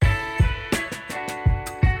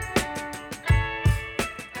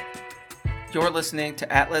You're listening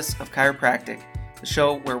to Atlas of Chiropractic, the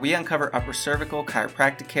show where we uncover upper cervical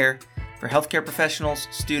chiropractic care for healthcare professionals,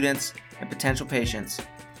 students, and potential patients.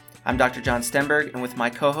 I'm Dr. John Stenberg, and with my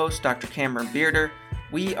co-host, Dr. Cameron Bearder,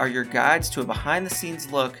 we are your guides to a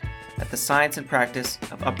behind-the-scenes look at the science and practice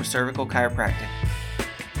of upper cervical chiropractic.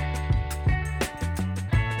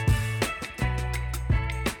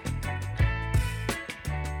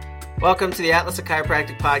 Welcome to the Atlas of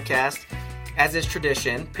Chiropractic podcast. As is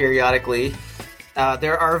tradition, periodically,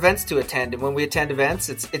 there are events to attend. And when we attend events,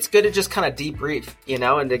 it's good to just kind of debrief,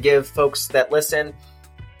 and to give folks that listen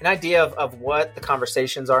an idea of what the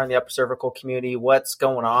conversations are in the upper cervical community, what's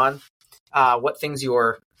going on, what things you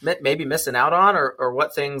are maybe missing out on, or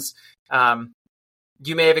what things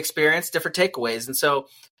you may have experienced, different takeaways. And so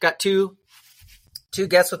got two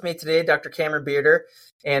guests with me today, Dr. Cameron Bearder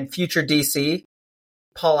and future DC,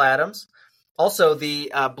 Paul Adams, also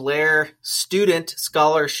the Blair Student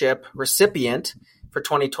Scholarship recipient for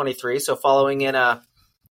 2023. So following in a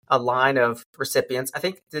line of recipients. I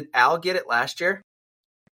think, did Al get it last year?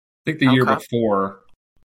 I think the year before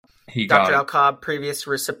he got Dr. it. Al Cobb, previous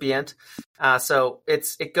recipient. So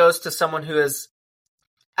it goes to someone who has,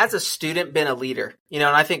 as a student, been a leader. And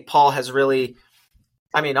I think Paul has really,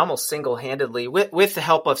 almost single-handedly, with the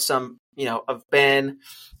help of some, of Ben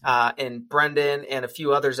and Brendan and a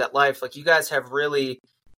few others at Life, like you guys have really,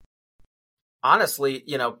 honestly,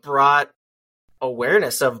 brought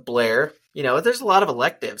awareness of Blair. There's a lot of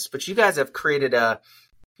electives, but you guys have created a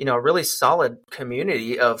really solid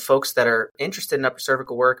community of folks that are interested in upper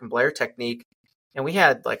cervical work and Blair technique. And we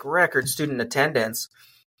had like record student attendance.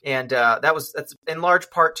 And that's in large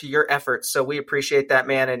part to your efforts. So we appreciate that,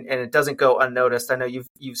 man. And it doesn't go unnoticed. I know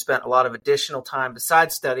you've spent a lot of additional time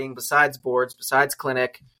besides studying, besides boards, besides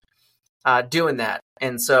clinic, doing that.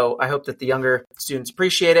 And so I hope that the younger students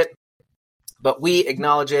appreciate it, but we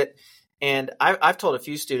acknowledge it. And I've told a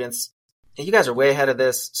few students, you guys are way ahead of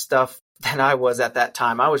this stuff than I was at that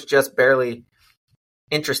time. I was just barely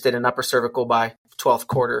interested in upper cervical by 12th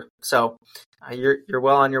quarter. So you're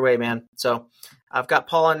well on your way, man. So I've got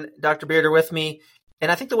Paul and Dr. Bearder with me.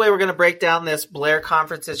 And I think the way we're going to break down this Blair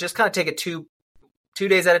conference is just kind of take it two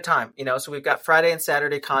days at a time. So we've got Friday and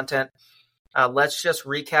Saturday content. Let's just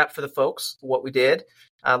recap for the folks what we did.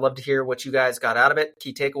 I'd love to hear what you guys got out of it,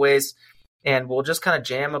 key takeaways. And we'll just kind of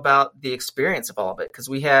jam about the experience of all of it, because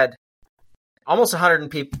we had almost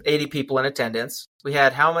 180 people in attendance. We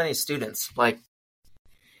had how many students? Like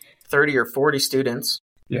 30 or 40 students.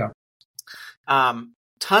 Yeah.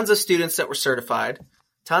 Tons of students that were certified,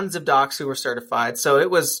 tons of docs who were certified. So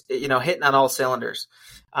it was, hitting on all cylinders.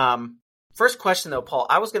 First question though, Paul,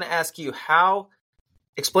 I was going to ask you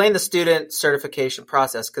explain the student certification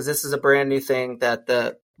process, because this is a brand new thing that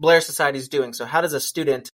the Blair Society is doing. So how does a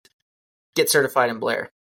student get certified in Blair?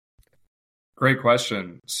 Great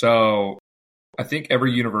question. So I think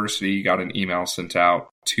every university got an email sent out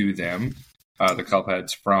to them, the club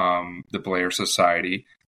heads from the Blair Society.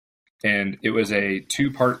 And it was a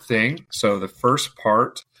two-part thing. So the first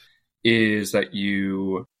part is that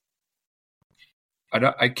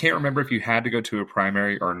I can't remember if you had to go to a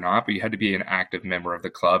primary or not, but you had to be an active member of the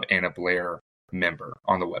club and a Blair member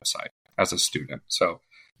on the website as a student. So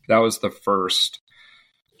that was the first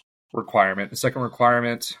requirement. The second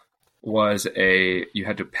requirement was you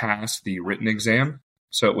had to pass the written exam.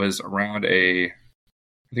 So it was around I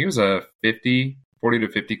think it was a 40 to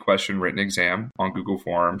 50 question written exam on Google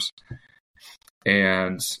Forms.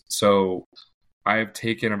 And so I've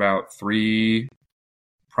taken about 3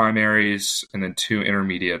 primaries and then 2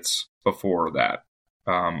 intermediates before that.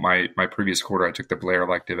 My previous quarter, I took the Blair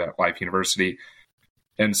elective at Life University.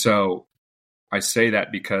 And so I say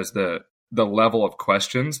that because the level of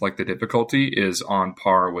questions, like the difficulty, is on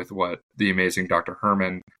par with what the amazing Dr.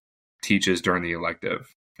 Herman teaches during the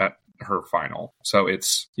elective at her final. So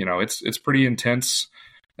it's pretty intense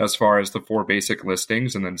as far as the 4 basic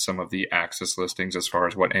listings, and then some of the axis listings as far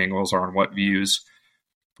as what angles are on what views,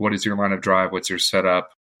 what is your line of drive, what's your setup,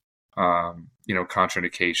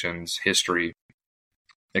 contraindications, history,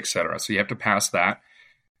 etc. So you have to pass that.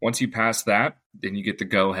 Once you pass that, then you get the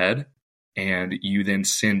go ahead, and you then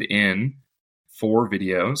send in 4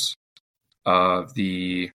 videos of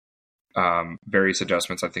the various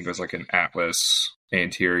adjustments. I think it was like an Atlas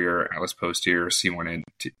anterior, Atlas posterior,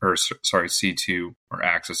 C2 or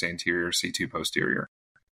axis anterior, C2 posterior.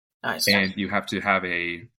 Nice. And you have to have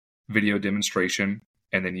a video demonstration,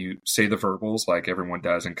 and then you say the verbals like everyone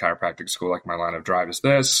does in chiropractic school, like my line of drive is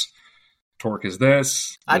this, torque is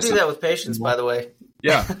this. I do that with patients, by the way.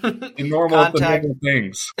 Yeah. The normal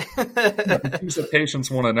things. The things that patients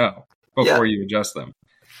want to know before you adjust them.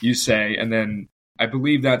 You say, and then I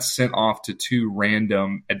believe that's sent off to 2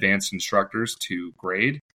 random advanced instructors to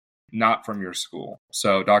grade, not from your school.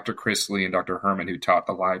 So Dr. Chrisley and Dr. Herman, who taught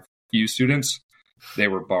the live view students, they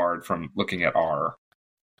were barred from looking at our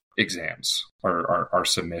exams or our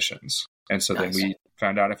submissions. And so then we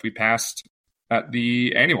found out if we passed at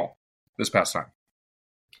the annual this past time.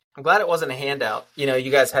 I'm glad it wasn't a handout.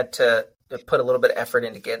 You guys had to put a little bit of effort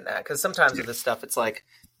into getting that, because sometimes with this stuff, it's like,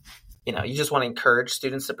 you just want to encourage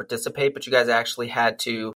students to participate, but you guys actually had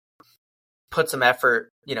to put some effort,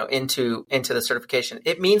 into the certification.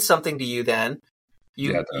 It means something to you then.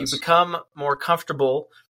 You become more comfortable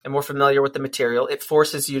and more familiar with the material. It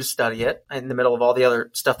forces you to study it in the middle of all the other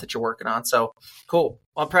stuff that you're working on. So cool.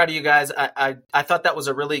 Well, I'm proud of you guys. I thought that was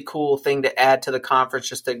a really cool thing to add to the conference,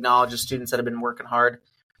 just to acknowledge the students that have been working hard,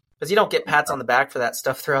 because you don't get pats on the back for that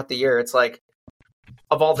stuff throughout the year. It's like,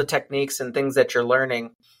 of all the techniques and things that you're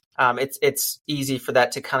learning, it's easy for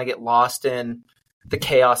that to kind of get lost in the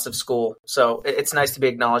chaos of school. So it's nice to be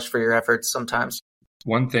acknowledged for your efforts sometimes.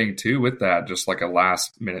 One thing too with that, just like a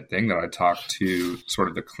last minute thing that I talked to sort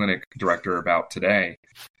of the clinic director about today,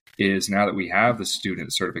 is now that we have the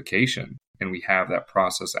student certification and we have that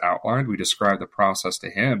process outlined, we describe the process to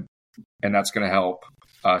him, and that's going to help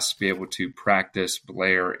us be able to practice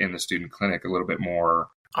Blair in the student clinic a little bit more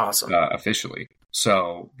officially.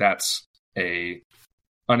 So that's a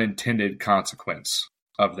unintended consequence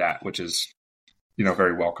of that, which is,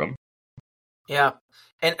 very welcome. Yeah.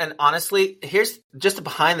 And honestly, here's just a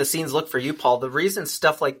behind the scenes look for you, Paul. The reason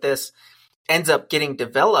stuff like this ends up getting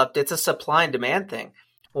developed, it's a supply and demand thing.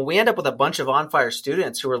 When we end up with a bunch of on fire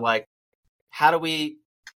students who are like, how do we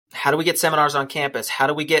get seminars on campus? How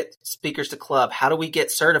do we get speakers to club? How do we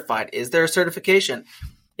get certified? Is there a certification?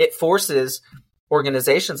 It forces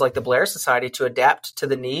organizations like the Blair Society to adapt to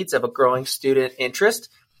the needs of a growing student interest.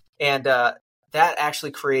 And that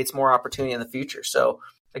actually creates more opportunity in the future. So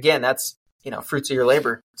again, that's, fruits of your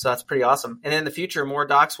labor. So that's pretty awesome. And in the future, more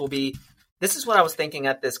docs will be, this is what I was thinking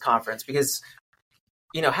at this conference, because,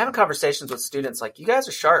 having conversations with students, like, you guys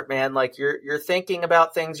are sharp, man. Like, you're thinking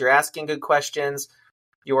about things, you're asking good questions,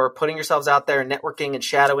 you're putting yourselves out there and networking and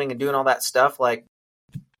shadowing and doing all that stuff. Like,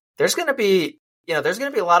 there's going to be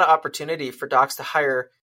a lot of opportunity for docs to hire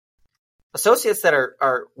associates that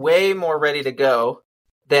are way more ready to go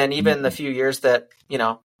than even the few years that,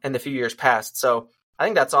 in the few years past. So I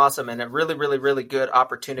think that's awesome, and a really, really, really good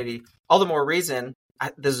opportunity. All the more reason,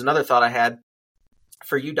 this is another thought I had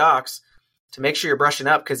for you docs, to make sure you're brushing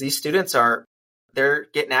up, because these students they're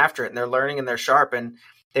getting after it, and they're learning, and they're sharp, and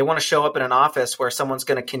they want to show up in an office where someone's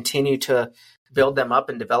going to continue to build them up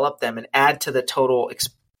and develop them and add to the total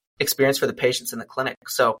experience for the patients in the clinic.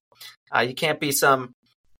 So you can't be some,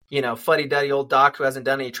 fuddy-duddy old doc who hasn't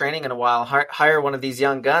done any training in a while. Hire one of these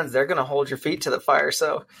young guns. They're going to hold your feet to the fire.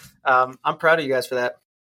 So I'm proud of you guys for that.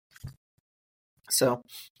 So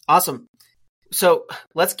awesome. So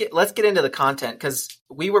let's get into the content, because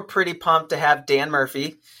we were pretty pumped to have Dan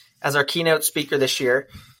Murphy as our keynote speaker this year,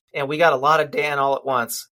 and we got a lot of Dan all at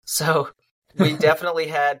once. So we definitely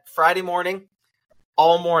had Friday morning,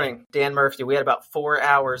 all morning, Dan Murphy. We had about 4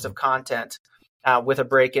 hours of content with a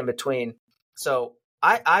break in between. So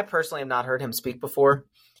I personally have not heard him speak before.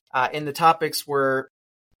 And the topics were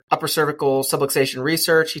upper cervical subluxation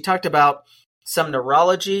research. He talked about some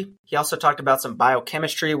neurology. He also talked about some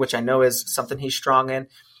biochemistry, which I know is something he's strong in.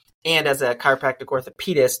 And as a chiropractic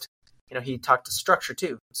orthopedist, he talked to structure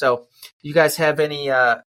too. So you guys have any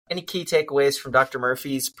key takeaways from Dr.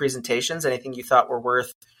 Murphy's presentations? Anything you thought were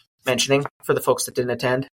worth mentioning for the folks that didn't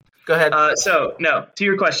attend? Go ahead. To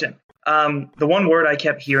your question, the one word I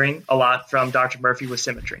kept hearing a lot from Dr. Murphy was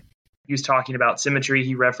symmetry. He was talking about symmetry.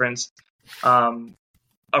 He referenced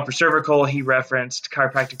upper cervical. He referenced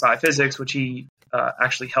chiropractic biophysics, which he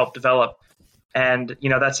actually helped develop. And,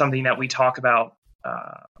 that's something that we talk about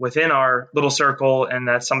within our little circle, and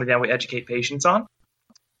that's something that we educate patients on.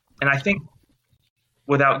 And I think,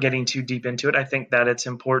 without getting too deep into it, I think that it's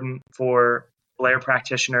important for Blair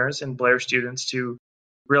practitioners and Blair students to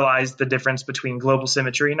realize the difference between global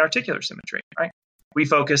symmetry and articular symmetry, right? We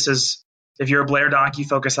focus if you're a Blair doc, you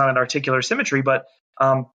focus on an articular symmetry, but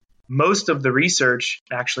most of the research,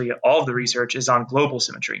 actually all of the research, is on global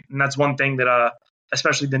symmetry. And that's one thing that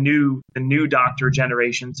especially the new doctor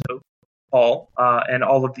generation, so Paul and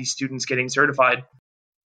all of these students getting certified,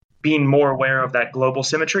 being more aware of that global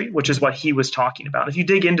symmetry, which is what he was talking about. If you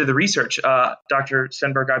dig into the research, Dr.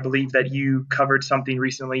 Stenberg, I believe that you covered something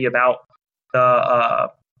recently about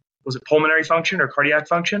was it pulmonary function or cardiac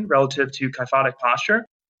function relative to kyphotic posture?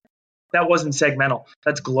 That wasn't segmental.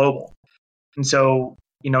 That's global. And so,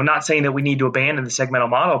 not saying that we need to abandon the segmental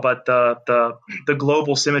model, but the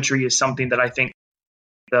global symmetry is something that I think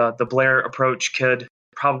the Blair approach could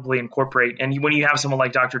probably incorporate. And when you have someone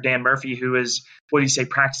like Dr. Dan Murphy, who is, what do you say,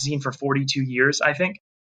 practicing for 42 years, I think,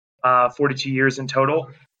 42 years in total,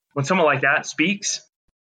 when someone like that speaks,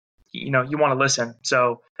 you want to listen.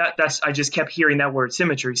 So that's I just kept hearing that word,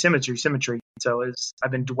 symmetry, symmetry, symmetry. So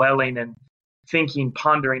I've been dwelling and thinking,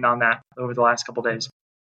 pondering on that over the last couple of days.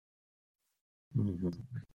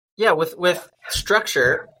 Yeah, with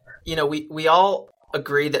structure, we all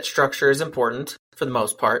agree that structure is important for the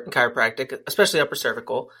most part in chiropractic, especially upper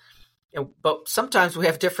cervical. But sometimes we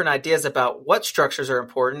have different ideas about what structures are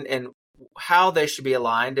important and how they should be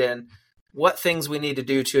aligned and what things we need to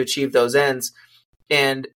do to achieve those ends.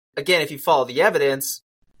 And again, if you follow the evidence,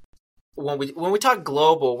 when we talk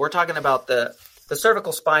global, we're talking about the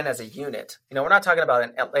cervical spine as a unit. We're not talking about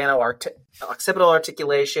an occipital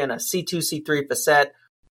articulation, a C2, C3 facet.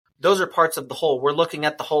 Those are parts of the whole. We're looking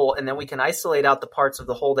at the whole, and then we can isolate out the parts of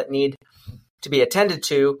the whole that need to be attended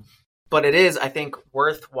to. But it is, I think,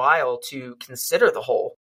 worthwhile to consider the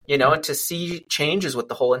whole, and to see changes with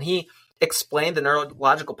the whole. And he explained the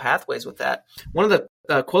neurological pathways with that. One of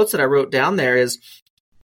the quotes that I wrote down there is,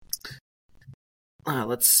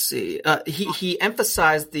 let's see. He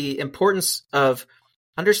emphasized the importance of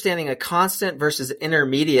understanding a constant versus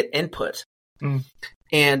intermediate input.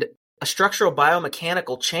 And a structural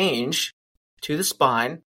biomechanical change to the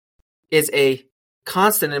spine is a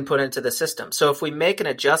constant input into the system. So if we make an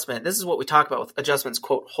adjustment, this is what we talk about with adjustments,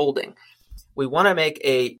 quote, holding. We want to make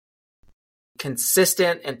a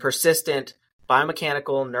consistent and persistent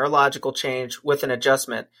biomechanical, neurological change with an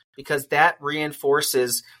adjustment, because that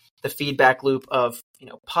reinforces the feedback loop of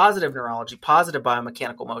positive neurology, positive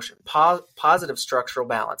biomechanical motion, positive structural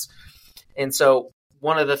balance. And so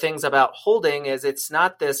one of the things about holding is it's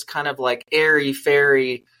not this kind of like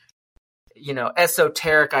airy-fairy,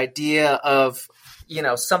 esoteric idea of,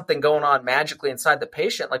 something going on magically inside the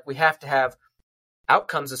patient. Like, we have to have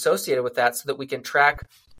outcomes associated with that so that we can track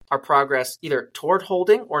our progress either toward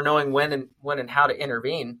holding or knowing when and how to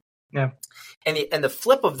intervene. Yeah. And the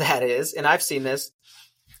flip of that is, and I've seen this,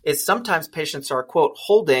 is sometimes patients are, quote,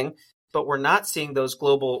 holding, but we're not seeing those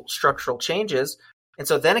global structural changes. And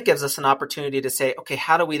so then it gives us an opportunity to say, okay,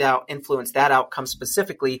 how do we now influence that outcome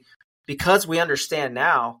specifically? Because we understand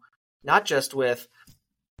now, not just with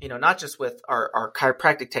our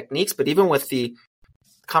chiropractic techniques, but even with the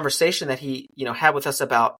conversation that he, had with us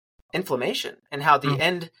about inflammation and how the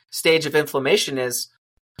end stage of inflammation is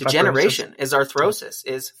degeneration, is arthrosis,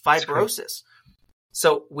 is fibrosis.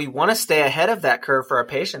 So we want to stay ahead of that curve for our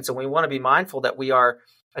patients, and we want to be mindful that we are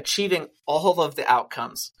achieving all of the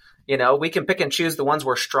outcomes. We can pick and choose the ones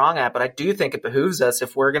we're strong at, but I do think it behooves us,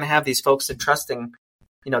 if we're going to have these folks entrusting,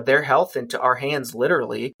 their health into our hands,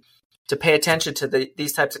 literally, to pay attention to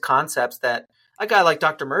these types of concepts that a guy like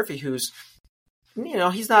Dr. Murphy, who's,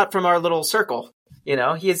 he's not from our little circle, he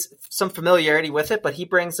has some familiarity with it, but he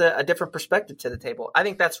brings a different perspective to the table. I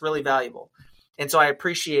think that's really valuable. And so I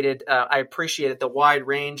appreciated the wide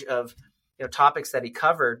range of topics that he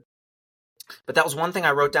covered. But that was one thing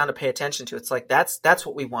I wrote down to pay attention to. It's like that's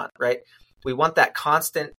what we want, right? We want that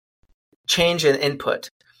constant change in input.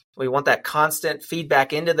 We want that constant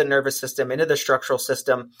feedback into the nervous system, into the structural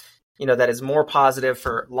system, that is more positive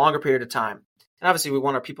for a longer period of time. And obviously we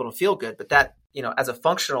want our people to feel good, but that, as a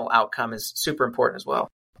functional outcome is super important as well.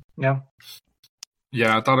 Yeah.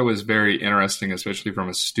 Yeah, I thought it was very interesting, especially from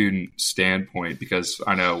a student standpoint, because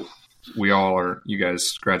I know you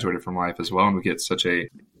guys graduated from life as well, and we get such a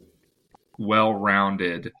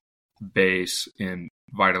well-rounded base in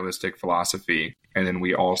vitalistic philosophy. And then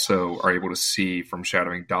we also are able to see from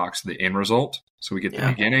shadowing docs the end result. So we get the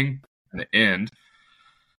beginning and the end.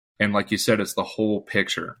 And like you said, it's the whole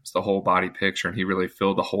picture. It's the whole body picture. And he really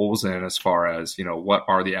filled the holes in as far as, what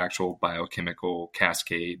are the actual biochemical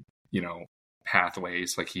cascade,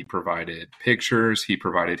 pathways. Like, he provided pictures. He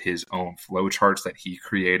provided his own flow charts that he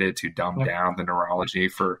created to dumb down the neurology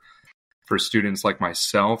for students like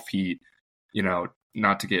myself. He,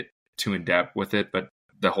 not to get too in depth with it, but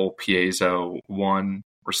the whole piezo 1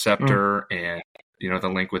 receptor and, the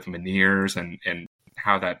link with Meniere's and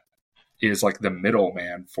how that is like the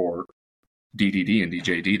middleman for DDD and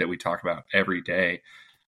DJD that we talk about every day.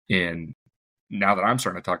 And now that I'm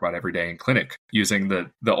starting to talk about every day in clinic, using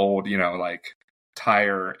the old, like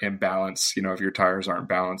tire imbalance, if your tires aren't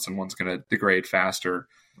balanced and one's going to degrade faster,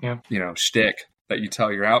 shtick that you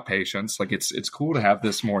tell your outpatients. Like, it's cool to have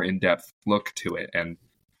this more in-depth look to it. And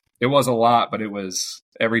it was a lot, but it was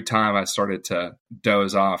every time I started to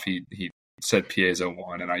doze off, he said piezo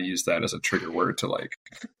 1, and I used that as a trigger word to like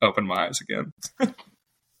open my eyes again.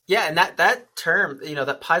 Yeah, and that term,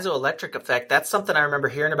 that piezoelectric effect, that's something I remember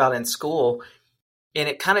hearing about in school. And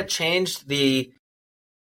it kind of changed to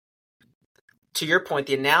your point,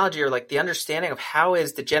 the analogy or like the understanding of how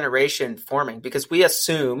is degeneration forming, because we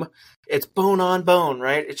assume it's bone on bone,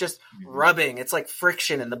 right? It's just rubbing. It's like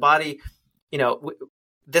friction in the body.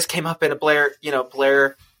 This came up in a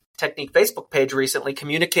Blair Technique Facebook page recently,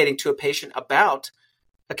 communicating to a patient about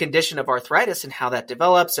a condition of arthritis and how that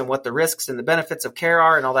develops and what the risks and the benefits of care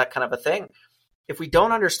are and all that kind of a thing. If we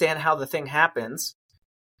don't understand how the thing happens,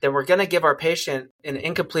 then we're going to give our patient an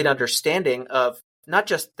incomplete understanding of not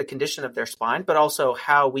just the condition of their spine, but also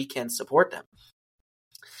how we can support them.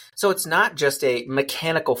 So it's not just a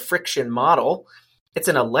mechanical friction model. It's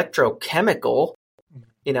an electrochemical,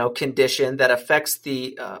 condition that affects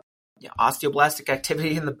the osteoblastic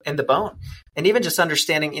activity in the bone. And even just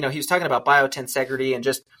understanding, he was talking about biotensegrity and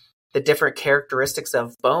just the different characteristics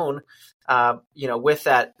of bone, with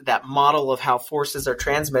that model of how forces are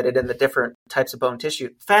transmitted in the different types of bone tissue.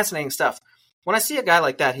 Fascinating stuff. When I see a guy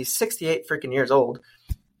like that, he's 68 freaking years old.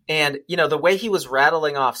 And, the way he was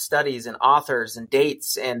rattling off studies and authors and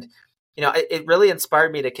dates and, it really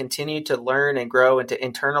inspired me to continue to learn and grow and to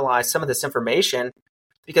internalize some of this information,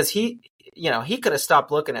 because he could have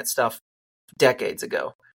stopped looking at stuff decades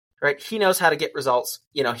ago, right? He knows how to get results.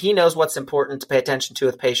 He knows what's important to pay attention to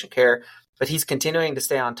with patient care, but he's continuing to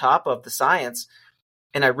stay on top of the science.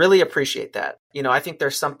 And I really appreciate that. I think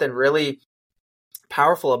there's something really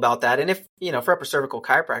powerful about that. And if, for upper cervical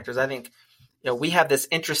chiropractors, I think, we have this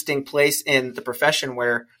interesting place in the profession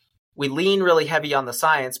where we lean really heavy on the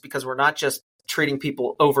science, because we're not just treating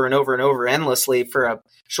people over and over and over endlessly for a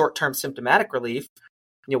short-term symptomatic relief.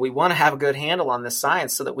 We want to have a good handle on this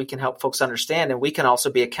science so that we can help folks understand, and we can also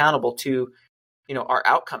be accountable to, our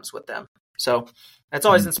outcomes with them. So that's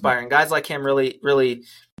always inspiring. Guys like him really, really,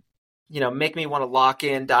 make me want to lock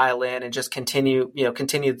in, dial in, and just continue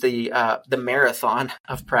the marathon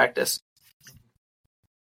of practice.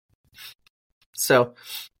 So,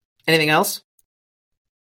 anything else?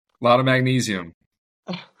 A lot of magnesium.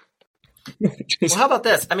 Well, how about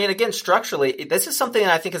this? I mean, again, structurally, this is something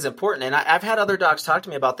that I think is important. And I've had other docs talk to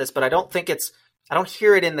me about this, but I don't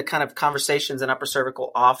hear it in the kind of conversations in upper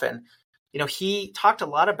cervical often. He talked a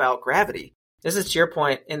lot about gravity. This is to your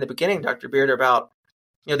point in the beginning, Dr. Beard, about,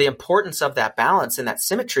 the importance of that balance and that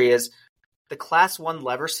symmetry is the class 1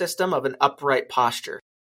 lever system of an upright posture.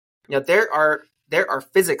 There are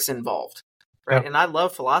physics involved. Right. Yeah. And I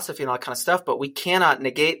love philosophy and all that kind of stuff, but we cannot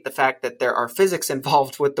negate the fact that there are physics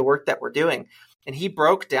involved with the work that we're doing. And he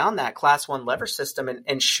broke down that class 1 lever system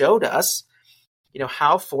and showed us,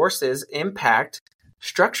 how forces impact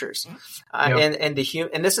structures. And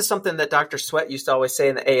this is something that Dr. Sweat used to always say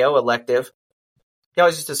in the AO elective. He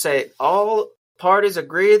always used to say, all parties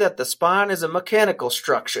agree that the spine is a mechanical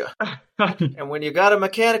structure. And when you got a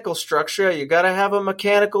mechanical structure, you got to have a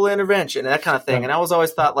mechanical intervention and that kind of thing. And I was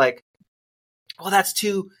always thought like, well, that's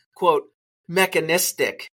too, quote,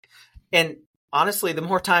 mechanistic. And honestly, the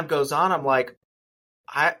more time goes on, I'm like,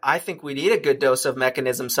 I think we need a good dose of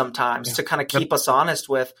mechanism sometimes to kind of keep us honest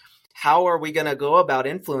with how are we going to go about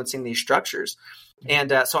influencing these structures.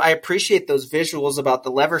 And so I appreciate those visuals about the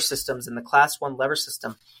lever systems and the class 1 lever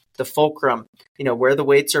system, the fulcrum, where the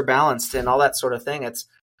weights are balanced and all that sort of thing.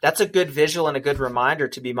 That's a good visual and a good reminder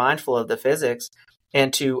to be mindful of the physics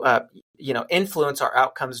and to influence our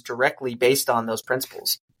outcomes directly based on those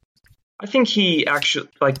principles. I think he actually,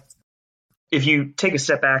 if you take a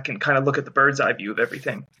step back and kind of look at the bird's eye view of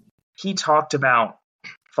everything, he talked about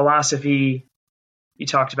philosophy, he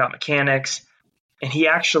talked about mechanics, and he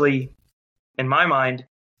actually, in my mind,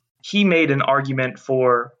 he made an argument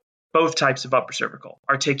for both types of upper cervical,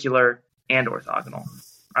 articular and orthogonal,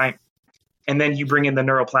 right? And then you bring in the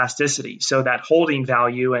neuroplasticity, so that holding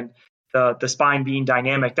value and the spine being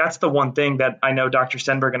dynamic. That's the one thing that I know Dr.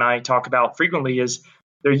 Stenberg and I talk about frequently is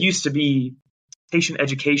there used to be patient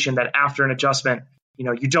education that after an adjustment,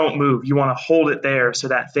 you don't move. You want to hold it there so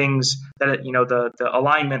that the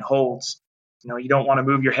alignment holds. You don't want to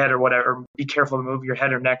move your head or whatever. Be careful to move your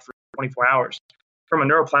head or neck for 24 hours. From a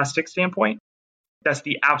neuroplastic standpoint, that's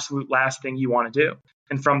the absolute last thing you want to do.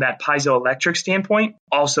 And from that piezoelectric standpoint,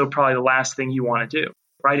 also probably the last thing you want to do.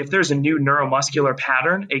 Right? If there's a new neuromuscular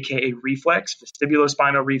pattern, aka reflex,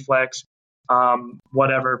 vestibulospinal reflex,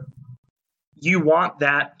 whatever, you want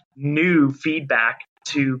that new feedback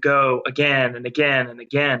to go again and again and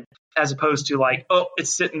again, as opposed to like, oh,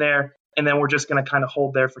 it's sitting there, and then we're just going to kind of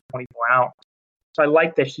hold there for 24 hours. So I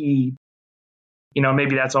like that he,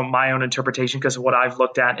 maybe that's on my own interpretation because of what I've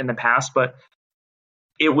looked at in the past, but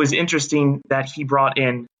it was interesting that he brought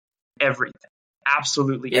in everything.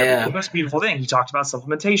 Absolutely everything. The most beautiful thing. He talked about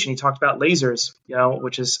supplementation. He talked about lasers,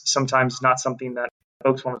 which is sometimes not something that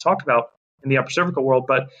folks want to talk about. in the upper cervical world,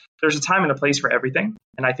 but there's a time and a place for everything.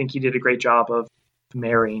 And I think he did a great job of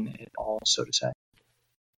marrying it all, so to say.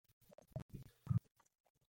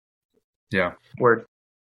 Yeah. Word.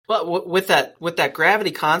 Well, with that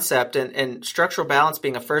gravity concept and structural balance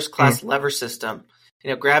being a first class lever system,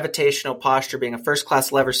 gravitational posture being a first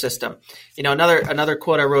class lever system. Another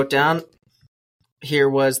quote I wrote down here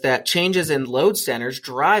was that changes in load centers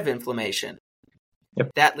drive inflammation.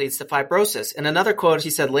 Yep. That leads to fibrosis. And another quote he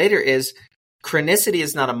said later is, chronicity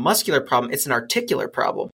is not a muscular problem, it's an articular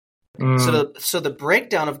problem. So the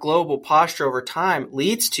breakdown of global posture over time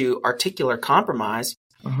leads to articular compromise,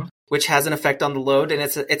 which has an effect on the load, and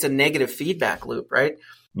it's a negative feedback loop, right?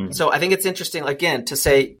 So I think it's interesting, again, to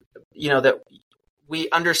say, that we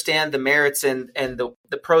understand the merits and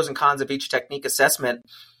the pros and cons of each technique assessment,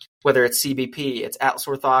 whether it's CBP, it's Atlas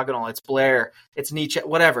orthogonal, it's Blair, it's Nietzsche,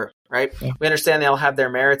 whatever, right? Yeah. We understand they all have their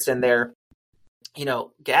merits and their,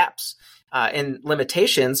 gaps and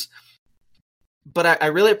limitations. But I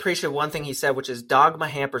really appreciate one thing he said, which is dogma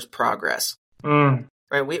hampers progress.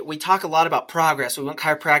 Right? We talk a lot about progress. We want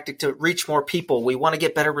chiropractic to reach more people. We want to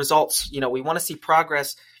get better results. We want to see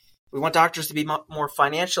progress. We want doctors to be more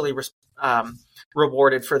financially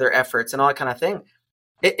rewarded for their efforts and all that kind of thing.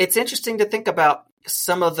 It's interesting to think about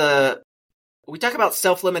we talk about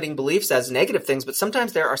self-limiting beliefs as negative things, but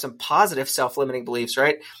sometimes there are some positive self-limiting beliefs,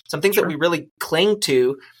 right? Some things that we really cling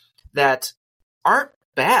to that aren't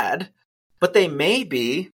bad, but they may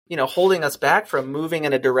be, holding us back from moving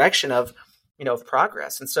in a direction of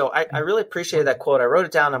progress. And so I really appreciated that quote. I wrote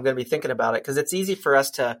it down. I'm going to be thinking about it because it's easy for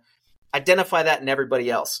us to identify that in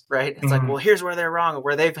everybody else, right? It's like, well, here's where they're wrong, or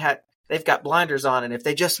where they've got blinders on. And if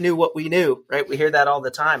they just knew what we knew, right? We hear that all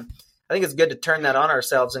the time. I think it's good to turn that on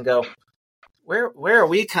ourselves and go, where are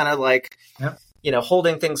we kind of like,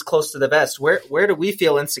 holding things close to the vest? Where do we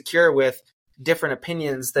feel insecure with different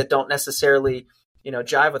opinions that don't necessarily,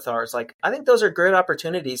 jive with ours? Like, I think those are great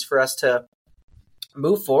opportunities for us to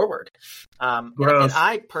move forward. And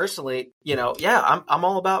I personally, I'm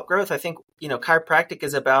all about growth. I think, chiropractic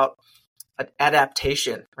is about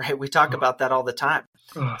adaptation, right? We talk about that all the time.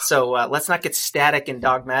 So let's not get static and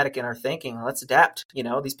dogmatic in our thinking. Let's adapt.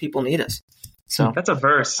 These people need us. So that's a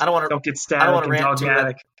verse. Don't get static and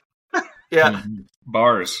dogmatic. Yeah.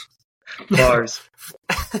 Bars. I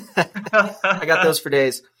got those for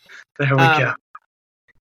days. There we go.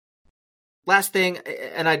 Last thing,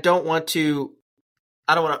 and I don't want to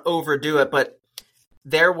overdo it, but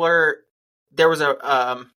there was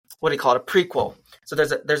a what do you call it? A prequel. So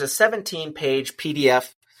there's a 17-page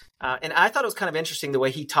PDF, and I thought it was kind of interesting the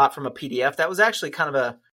way he taught from a PDF. That was actually kind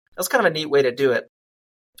of a neat way to do it.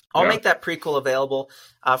 I'll make that prequel available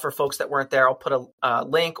for folks that weren't there. I'll put a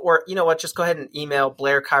link, or just go ahead and email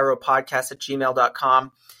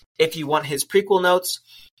blairchiropodcast@gmail.com if you want his prequel notes.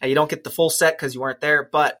 You don't get the full set because you weren't there,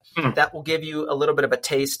 but that will give you a little bit of a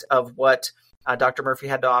taste of what Dr. Murphy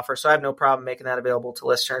had to offer. So I have no problem making that available to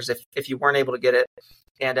listeners if you weren't able to get it.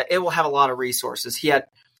 And it will have a lot of resources. He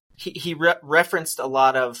referenced a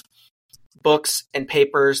lot of books and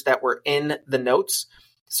papers that were in the notes.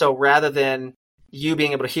 So rather than you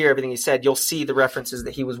being able to hear everything he said, you'll see the references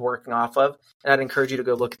that he was working off of. And I'd encourage you to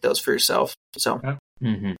go look at those for yourself. So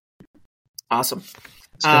Awesome.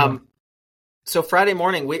 So Friday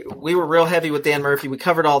morning, we were real heavy with Dan Murphy. We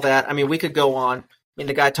covered all that. I mean, we could go on.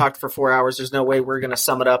 The guy talked for 4 hours. There's no way we're going to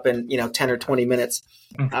sum it up in 10 or 20 minutes.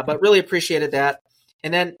 But really appreciated that.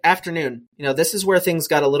 And then afternoon, this is where things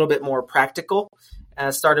got a little bit more practical.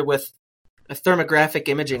 Started with a thermographic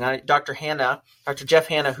imaging. Dr. Jeff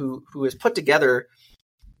Hanna, who has put together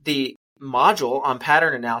the module on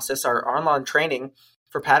pattern analysis, our online training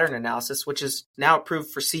for pattern analysis, which is now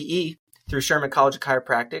approved for CE through Sherman College of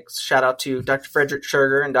Chiropractic. Shout out to Dr. Frederick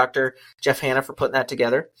Scherger and Dr. Jeff Hanna for putting that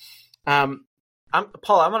together. Paul,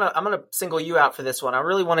 I'm gonna single you out for this one. I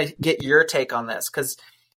really want to get your take on this because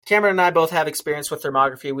Cameron and I both have experience with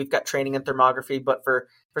thermography. We've got training in thermography, but for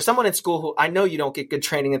someone in school who I know you don't get good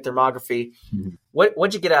training in thermography,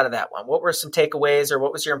 what'd you get out of that one? What were some takeaways, or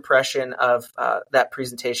what was your impression of that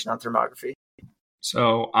presentation on thermography?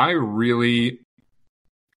 So I really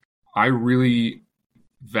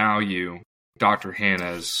value Dr.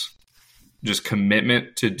 Hanna's just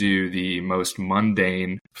commitment to do the most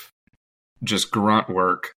mundane, just grunt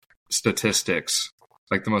work, statistics,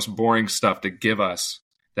 like the most boring stuff, to give us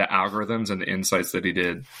the algorithms and the insights that he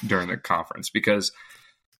did during the conference. Because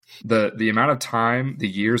the amount of time, the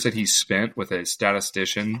years that he spent with a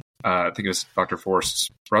statistician, I think it was Dr.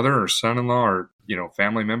 Forrest's brother or son-in-law or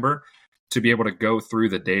family member, to be able to go through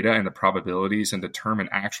the data and the probabilities and determine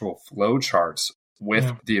actual flow charts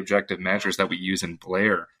with the objective measures that we use in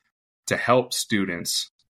Blair to help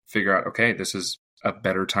students figure out, okay, this is a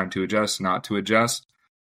better time to adjust, not to adjust.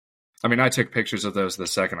 I mean, I took pictures of those the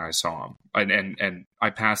second I saw them, and I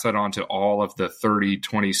passed that on to all of the 30,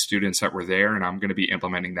 20 students that were there, and I'm going to be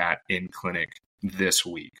implementing that in clinic this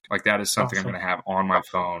week. Like, that is something Awesome. I'm going to have on my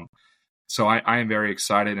phone. So I am very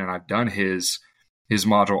excited, and I've done his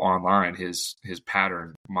module online, his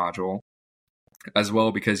pattern module as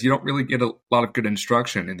well, because you don't really get a lot of good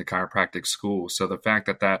instruction in the chiropractic school. So the fact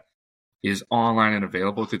that that is online and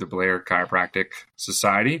available through the Blair Chiropractic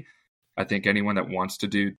Society, I think anyone that wants to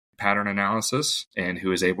do pattern analysis and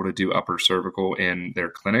who is able to do upper cervical in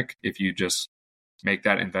their clinic, if you just make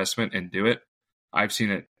that investment and do it, I've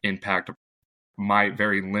seen it impact my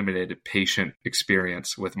very limited patient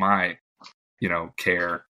experience with my,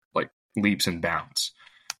 care, like leaps and bounds.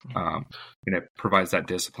 And it provides that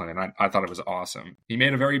discipline. And I thought it was awesome. He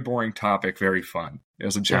made a very boring topic very fun. It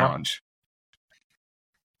was a challenge.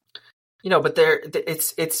 But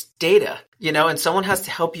it's data, and someone has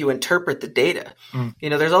to help you interpret the data.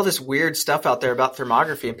 There's all this weird stuff out there about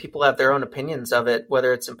thermography, and people have their own opinions of it,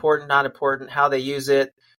 whether it's important, not important, how they use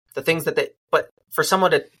it, the things but for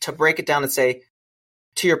someone to break it down and say,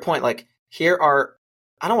 to your point, like, here are,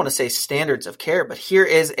 I don't want to say standards of care, but here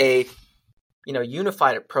is a,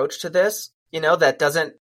 unified approach to this,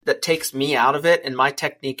 that takes me out of it and my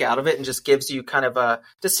technique out of it and just gives you kind of a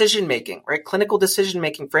decision-making, right? Clinical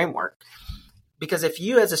decision-making framework. Because if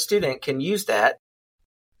you as a student can use that,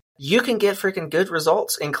 you can get freaking good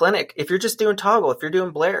results in clinic. If you're just doing Toggle, if you're doing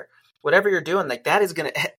Blair, whatever you're doing, like, that is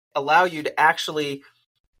going to allow you to actually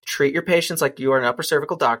treat your patients like you are an upper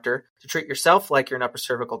cervical doctor, to treat yourself like you're an upper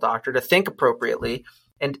cervical doctor, to think appropriately,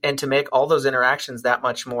 and to make all those interactions that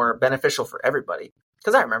much more beneficial for everybody.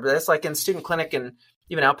 Because I remember this, like in student clinic and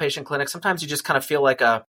even outpatient clinic, sometimes you just kind of feel like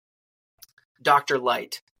a doctor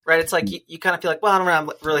light, right? It's like you kind of feel like, well, I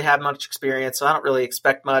don't really have much experience, so I don't really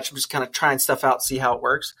expect much. I'm just kind of trying stuff out, see how it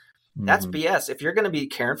works. That's BS. If you're going to be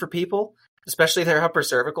caring for people, especially their upper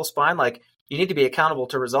cervical spine, like, you need to be accountable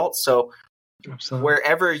to results. So Absolutely.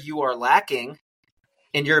 wherever you are lacking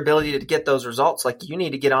in your ability to get those results, like, you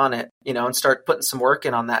need to get on it, and start putting some work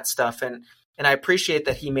in on that stuff. And I appreciate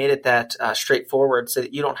that he made it that straightforward, so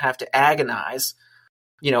that you don't have to agonize,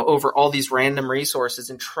 over all these random resources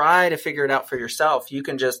and try to figure it out for yourself. You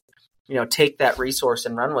can just, take that resource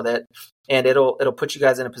and run with it, and it'll put you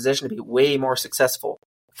guys in a position to be way more successful.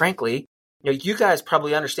 Frankly, you guys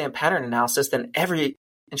probably understand pattern analysis than every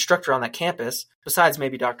instructor on that campus, besides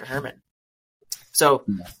maybe Dr. Herman. So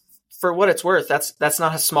for what it's worth, that's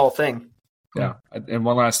not a small thing. Yeah. And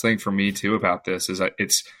one last thing for me too about this is that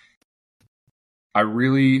I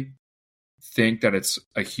really think that it's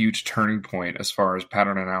a huge turning point as far as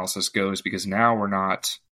pattern analysis goes, because now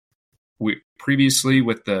we previously,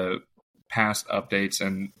 with the past updates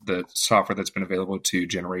and the software that's been available to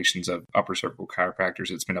generations of upper cervical chiropractors,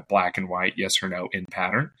 it's been a black and white, yes or no in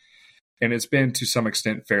pattern. And it's been to some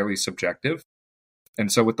extent fairly subjective. And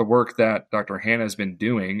so with the work that Dr. Hanna has been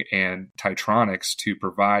doing and Titronics to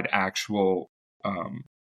provide actual,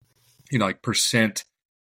 like percent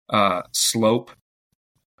slope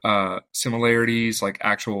similarities, like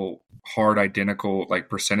actual hard identical like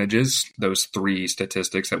percentages, those 3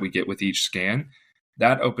 statistics that we get with each scan,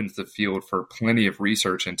 that opens the field for plenty of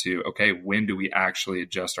research into, okay, when do we actually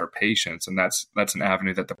adjust our patients? And that's an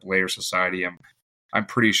avenue that the Blair Society, I'm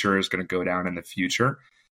pretty sure, is going to go down in the future.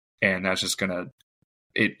 And that's just going to,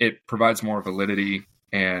 it provides more validity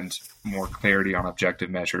and more clarity on objective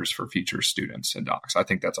measures for future students and docs. I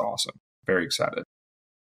think that's awesome. Very excited.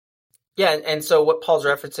 Yeah, and so what Paul's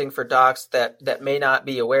referencing for docs that may not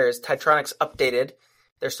be aware is Titronics updated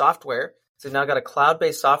their software. So they've now got a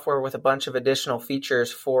cloud-based software with a bunch of additional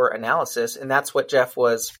features for analysis, and that's what Jeff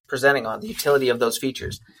was presenting on, the utility of those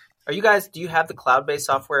features. Do you have the cloud-based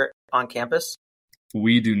software on campus?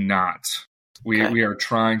 We do not. We are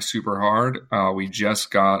trying super hard. We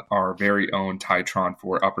just got our very own Titron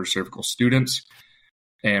for upper cervical students,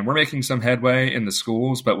 and we're making some headway in the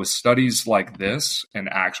schools. But with studies like this and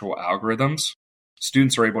actual algorithms,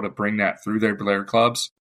 students are able to bring that through their Blair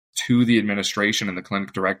clubs to the administration and the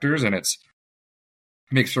clinic directors, and it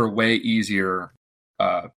makes for a way easier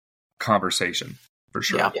conversation for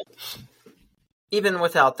sure. Yeah. Even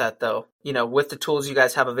without that, though, with the tools you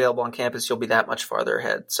guys have available on campus, you'll be that much farther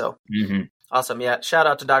ahead. So Awesome. Yeah. Shout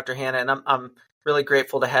out to Dr. Hanna. And I'm really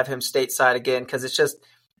grateful to have him stateside again, because it's just,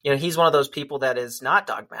 he's one of those people that is not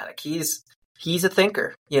dogmatic. He's a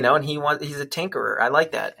thinker, and he's a tinkerer. I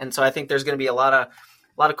like that. And so I think there's going to be a lot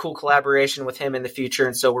of cool collaboration with him in the future.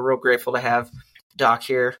 And so we're real grateful to have Doc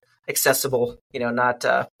here, accessible, not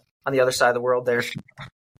on the other side of the world there.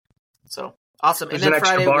 So awesome. There's and then an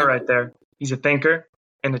extra Friday, bar right there. He's a thinker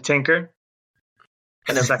and a tinker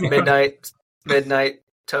And a second. midnight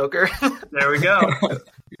toker. There we go.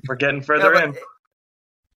 We're getting further in.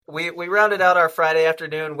 We rounded out our Friday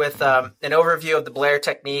afternoon with an overview of the Blair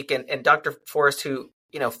technique and Dr. Forrest, who,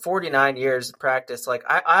 49 years of practice. Like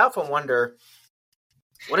I often wonder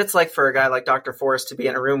what it's like for a guy like Dr. Forrest to be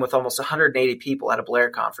in a room with almost 180 people at a Blair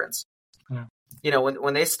conference. Yeah.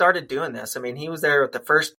 When they started doing this, I mean, he was there at the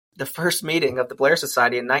first meeting of the Blair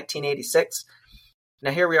Society in 1986.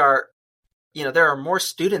 Now here we are. There are more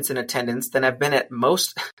students in attendance than have been at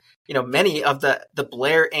most, many of the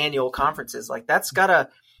Blair annual conferences. Like that's gotta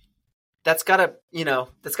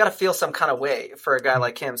feel some kind of way for a guy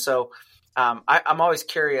like him. So I'm always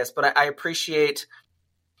curious, but I appreciate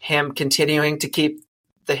him continuing to keep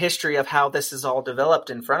the history of how this is all developed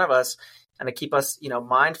in front of us and to keep us,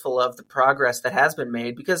 mindful of the progress that has been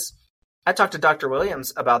made. Because I talked to Dr.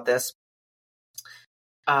 Williams about this,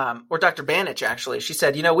 or Dr. Banich, actually. She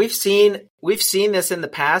said, we've seen this in the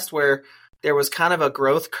past where there was kind of a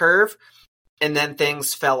growth curve and then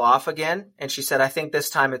things fell off again. And she said, I think this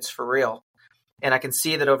time it's for real. And I can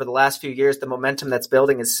see that over the last few years, the momentum that's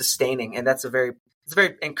building is sustaining. And that's a very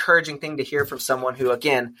encouraging thing to hear from someone who,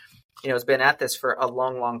 again, has been at this for a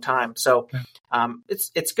long, long time. So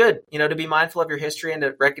it's good, to be mindful of your history and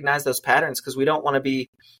to recognize those patterns, because we don't want to be,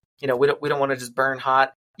 we don't want to just burn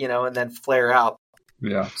hot, and then flare out.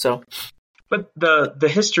 Yeah. So, but the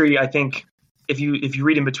history, I think, if you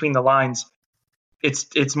read in between the lines, it's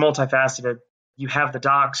multifaceted. You have the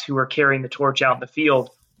docs who are carrying the torch out in the field,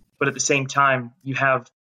 but at the same time, you have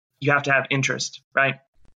to have interest, right?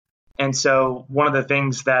 And so one of the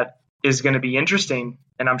things that is going to be interesting,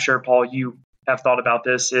 and I'm sure, Paul, you have thought about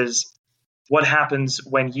this, is what happens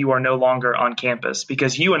when you are no longer on campus,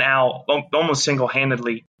 because you and Al almost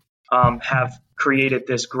single-handedly have created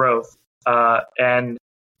this growth, and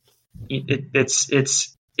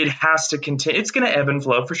it has to continue. It's going to ebb and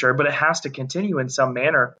flow for sure, but it has to continue in some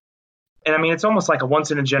manner. And I mean, it's almost like a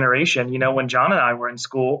once in a generation. When John and I were in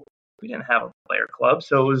school, we didn't have a Blair club,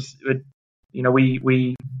 so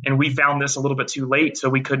we found this a little bit too late, so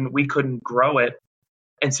we couldn't grow it.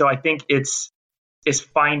 And so I think it's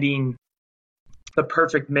finding the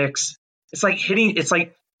perfect mix. It's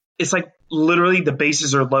like literally the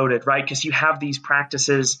bases are loaded, right? Because you have these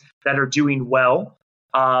practices that are doing well.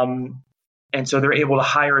 And so they're able to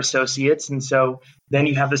hire associates. And so then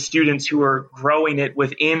you have the students who are growing it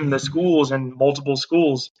within the schools and multiple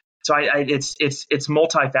schools. So it's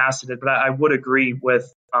multifaceted, but I would agree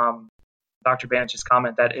with Dr. Banich's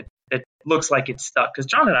comment that it looks like it's stuck. Because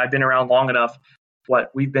John and I have been around long enough.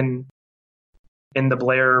 We've been in the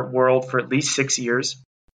Blair world for at least 6 years.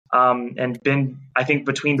 And I think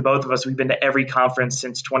between the both of us, we've been to every conference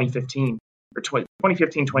since 2015 or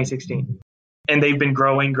 2015, 2016. And they've been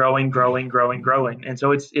growing. And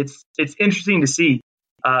so it's interesting to see.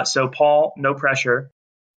 So Paul, no pressure.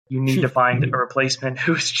 You need to find a replacement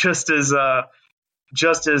who's just as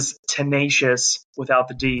tenacious without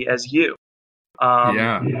the D as you.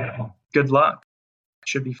 Good luck.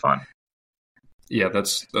 Should be fun. Yeah,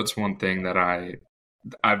 that's one thing that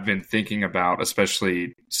I've been thinking about,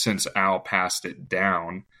 especially since Al passed it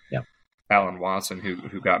down. Yeah. Alan Watson,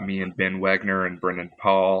 who got me and Ben Wegner and Brendan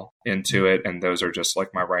Paul into it, and those are just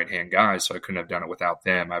like my right-hand guys, so I couldn't have done it without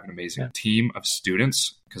them. I have an amazing team of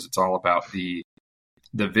students, because it's all about the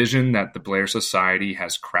vision that the Blair Society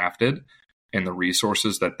has crafted and the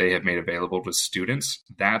resources that they have made available to students.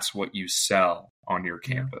 That's what you sell on your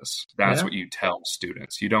campus. That's what you tell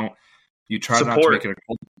students. You try support. Not to make it a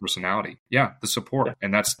cult of personality. Yeah, the support. Yeah.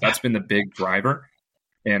 And that's been the big driver.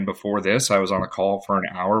 And before this, I was on a call for an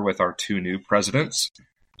hour with our 2 new presidents.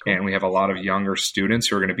 Cool. And we have a lot of younger students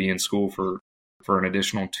who are going to be in school for an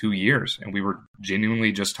additional 2 years. And we were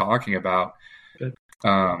genuinely just talking about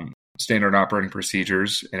standard operating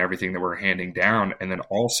procedures and everything that we're handing down, and then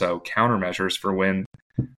also countermeasures for when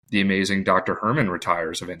the amazing Dr. Herman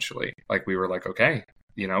retires eventually. Like, we were like, okay,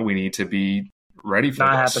 we need to be ready for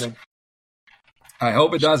Not this. happening. I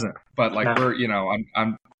hope it doesn't, but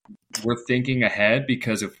we're thinking ahead,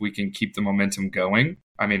 because if we can keep the momentum going,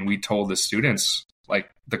 I mean, we told the students,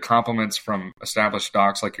 like, the compliments from established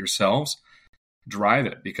docs like yourselves drive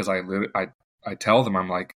it, because I tell them, I'm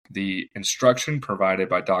like, the instruction provided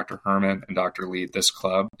by Dr. Herman and Dr. Lee at this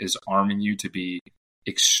club is arming you to be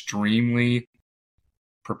extremely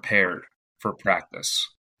prepared for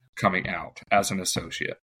practice coming out as an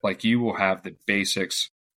associate. Like, you will have the basics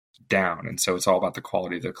down. And so it's all about the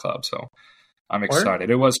quality of the club. So I'm excited.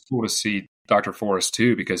 It was cool to see Dr. Forrest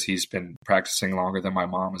too, because he's been practicing longer than my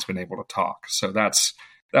mom has been able to talk. So that's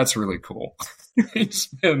really cool. He's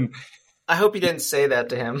been I hope you didn't say that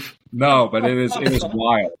to him. No, but it is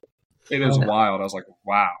wild. It is wild. I was like,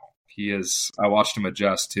 wow, he is. I watched him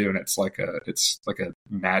adjust too, and it's like a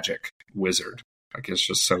magic wizard. Like it's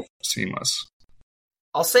just so seamless.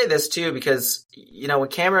 I'll say this too, because when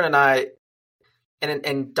Cameron and I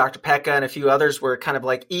and Dr. Pekka and a few others were kind of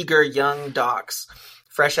like eager young docs,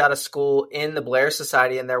 fresh out of school in the Blair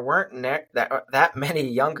Society, and there weren't that many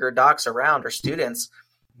younger docs around or students.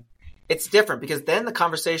 It's different because then the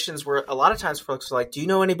conversations were a lot of times folks were like, do you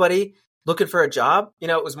know anybody looking for a job?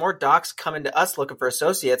 It was more docs coming to us looking for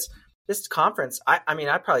associates. This conference, I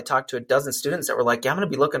probably talked to a dozen students that were like, yeah, I'm going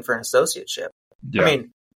to be looking for an associateship. Yeah. I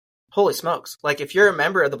mean, holy smokes. Like if you're a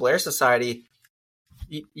member of the Blair Society,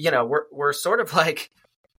 we're sort of like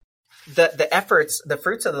the efforts, the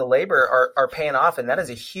fruits of the labor are paying off. And that is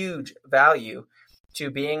a huge value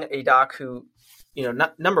to being a doc who,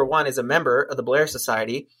 number one is a member of the Blair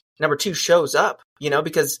Society. Number two, shows up,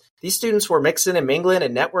 because these students were mixing and mingling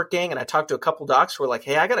and networking. And I talked to a couple docs who were like,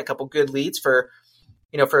 hey, I got a couple good leads for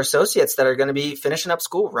associates that are going to be finishing up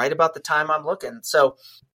school right about the time I'm looking. So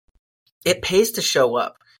it pays to show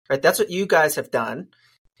up, right? That's what you guys have done.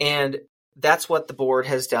 And that's what the board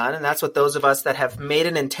has done. And that's what those of us that have made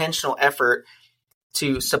an intentional effort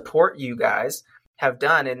to support you guys have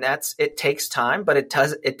done. And it takes time, but it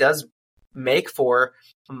does make for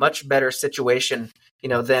a much better situation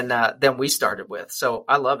than we started with. So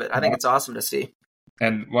I love it. I think it's awesome to see.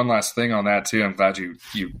 And one last thing on that too. I'm glad you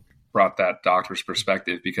brought that doctor's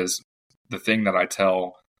perspective, because the thing that I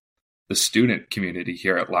tell the student community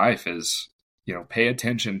here at Life is, pay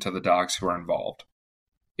attention to the docs who are involved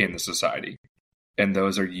in the society. And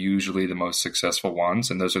those are usually the most successful ones.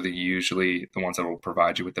 And those are usually the ones that will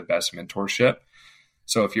provide you with the best mentorship.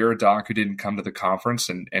 So if you're a doc who didn't come to the conference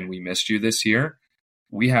and we missed you this year,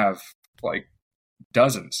 we have like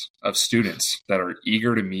dozens of students that are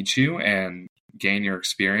eager to meet you and gain your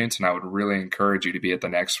experience. And I would really encourage you to be at the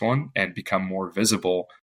next one and become more visible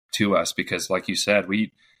to us, because like you said,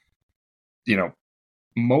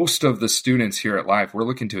 most of the students here at Life, we're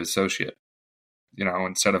looking to associate,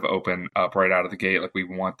 instead of open up right out of the gate. Like we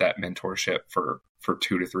want that mentorship for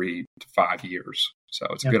 2 to 3 to 5 years. So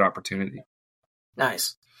it's a good opportunity.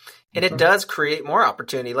 Nice. And it does create more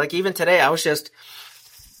opportunity. Like even today, I was just,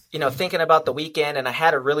 thinking about the weekend, and I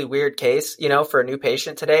had a really weird case, for a new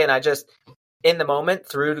patient today. And I just, in the moment,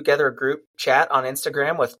 threw together a group chat on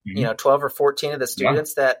Instagram with, 12 or 14 of the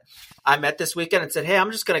students that I met this weekend and said, hey,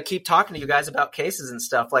 I'm just going to keep talking to you guys about cases and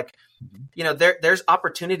stuff. Like, there's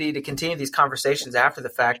opportunity to continue these conversations after the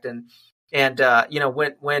fact. And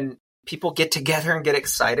when people get together and get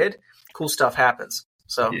excited, cool stuff happens.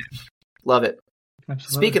 So love it.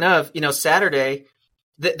 Absolutely. Speaking of, Saturday,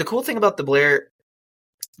 the cool thing about the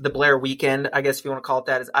Blair weekend, I guess if you want to call it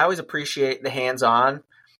that, is I always appreciate the hands-on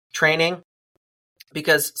training,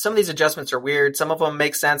 because some of these adjustments are weird. Some of them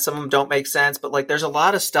make sense. Some of them don't make sense. But like, there's a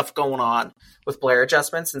lot of stuff going on with Blair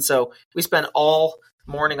adjustments. And so we spent all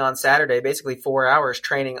morning on Saturday, basically 4 hours,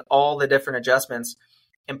 training all the different adjustments.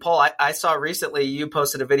 And Paul, I saw recently you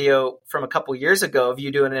posted a video from a couple years ago of you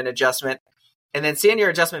doing an adjustment, and then seeing your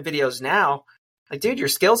adjustment videos now, like, dude, your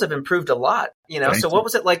skills have improved a lot, So what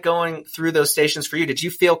was it like going through those stations for you? Did you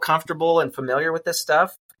feel comfortable and familiar with this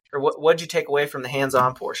stuff? Or what did you take away from the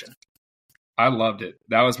hands-on portion? I loved it.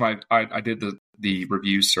 That was I did the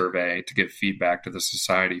review survey to give feedback to the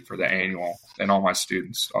society for the annual, and all my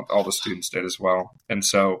students, all the students did as well. And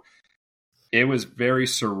so it was very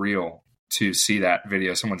surreal to see that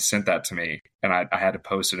video. Someone sent that to me, and I had to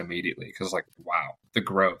post it immediately, because like, wow, the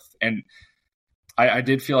growth. And I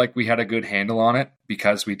did feel like we had a good handle on it,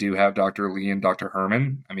 because we do have Dr. Lee and Dr.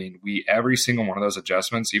 Herman. I mean, every single one of those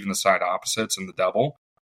adjustments, even the side opposites and the double,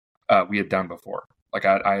 we had done before. Like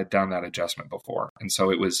I had done that adjustment before. And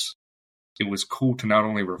so it was cool to not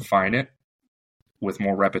only refine it with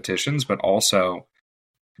more repetitions, but also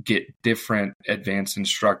get different advanced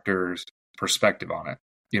instructors' perspective on it.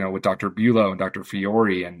 With Dr. Bulow and Dr.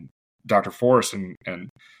 Fiore and Dr. Forrest and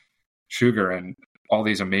Sugar and all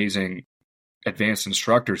these amazing advanced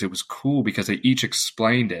instructors, it was cool because they each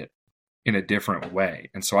explained it in a different way.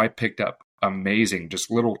 And so I picked up amazing,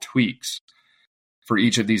 just little tweaks for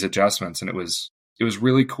each of these adjustments. And it was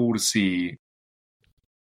really cool to see,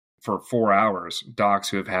 for 4 hours, docs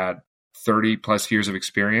who have had 30 plus years of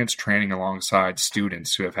experience training alongside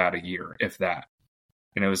students who have had a year, if that.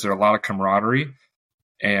 And it was a lot of camaraderie,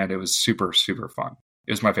 and it was super, super fun.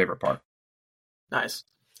 It was my favorite part. Nice.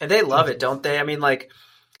 And they love it, don't they? I mean, like,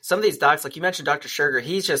 some of these docs, like you mentioned, Dr. Sugar,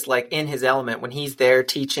 he's just like in his element when he's there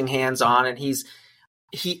teaching hands-on, and he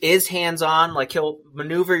is hands-on. Like, he'll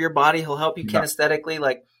maneuver your body. He'll help you kinesthetically.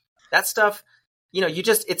 Like, that stuff,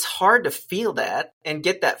 it's hard to feel that and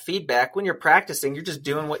get that feedback. When you're practicing, you're just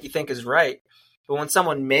doing what you think is right. But when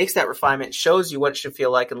someone makes that refinement, shows you what it should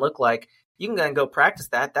feel like and look like, you can then go practice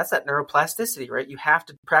that. That's that neuroplasticity, right? You have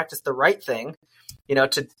to practice the right thing,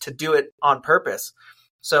 to do it on purpose.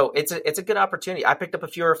 So it's a good opportunity. I picked up a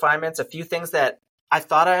few refinements, a few things that I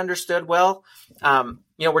thought I understood well,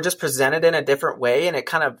 were just presented in a different way, and it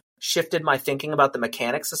kind of shifted my thinking about the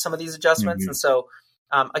mechanics of some of these adjustments. And so,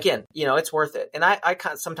 again, it's worth it. And I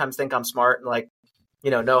sometimes think I'm smart and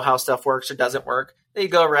know how stuff works or doesn't work. Then you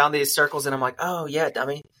go around these circles and I'm like, oh yeah,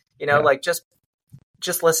 dummy,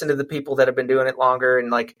 just listen to the people that have been doing it longer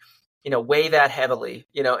and weigh that heavily,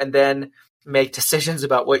 and then make decisions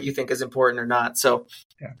about what you think is important or not. So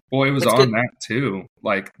yeah. Well, it was on good. That too.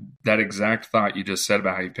 Like that exact thought you just said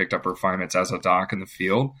about how you picked up refinements as a doc in the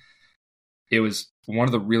field. It was one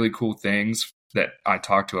of the really cool things that I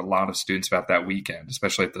talked to a lot of students about that weekend,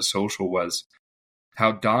 especially at the social, was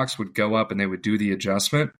how docs would go up and they would do the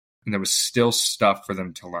adjustment and there was still stuff for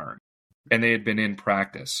them to learn. And they had been in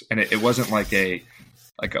practice. And it wasn't they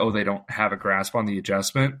don't have a grasp on the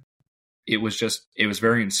adjustment. It was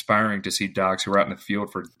very inspiring to see docs who were out in the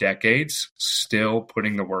field for decades still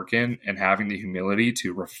putting the work in and having the humility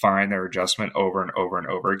to refine their adjustment over and over and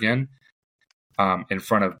over again in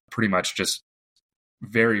front of pretty much just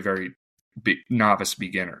very, very novice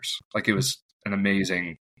beginners. It was an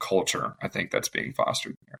amazing culture, I think, that's being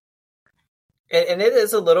fostered there. And it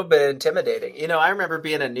is a little bit intimidating. I remember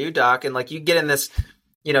being a new doc and you get in this,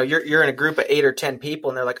 you're in a group of 8 or 10 people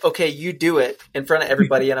and they're like, okay, you do it in front of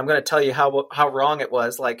everybody. And I'm going to tell you how wrong it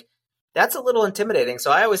was. That's a little intimidating.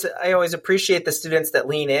 So I always appreciate the students that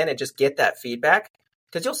lean in and just get that feedback,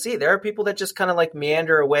 because you'll see there are people that just kind of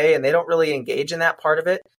meander away and they don't really engage in that part of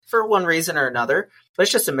it for one reason or another, but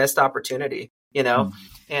it's just a missed opportunity, Mm-hmm.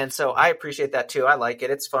 And so I appreciate that too. I like it.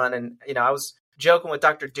 It's fun. And, I was joking with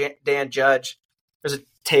Dr. Dan Judge. There's a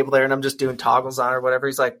table there and I'm just doing toggles on or whatever.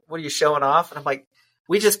 He's like, what are you showing off? And I'm like,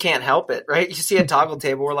 we just can't help it, right? You see a toggle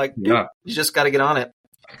table, we're like, yeah, you just got to get on it.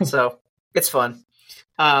 So it's fun.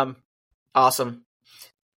 Awesome.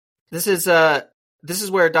 This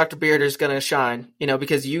is where Dr. Beard is going to shine,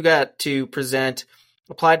 because you got to present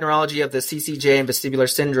applied neurology of the CCJ and vestibular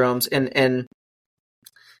syndromes. And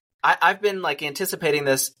I've been anticipating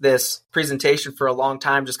this presentation for a long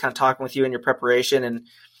time, just kind of talking with you in your preparation and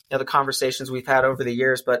the conversations we've had over the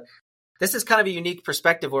years. But this is kind of a unique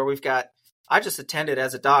perspective where I just attended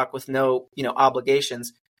as a doc with no,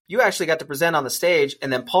 obligations. You actually got to present on the stage,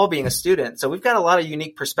 and then Paul being a student. So we've got a lot of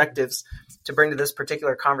unique perspectives to bring to this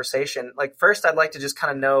particular conversation. First, I'd like to just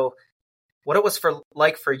kind of know what it was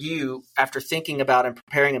for you after thinking about and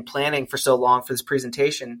preparing and planning for so long for this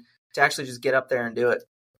presentation to actually just get up there and do it.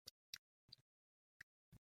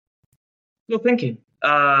 Still thinking.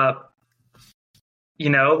 I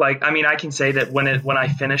can say that when I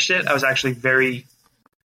finished it, I was actually very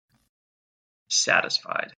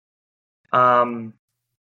satisfied.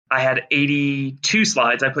 I had 82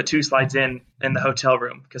 slides. I put 2 slides in the hotel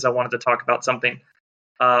room because I wanted to talk about something.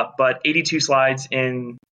 But 82 slides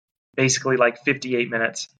in basically 58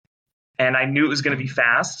 minutes. And I knew it was going to be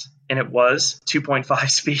fast, and it was 2.5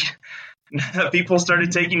 speed. People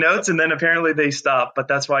started taking notes, and then apparently they stopped. But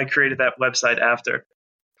that's why I created that website after.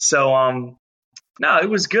 So, no, it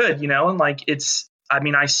was good,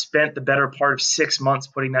 and I spent the better part of 6 months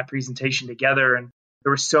putting that presentation together, and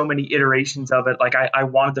there were so many iterations of it. I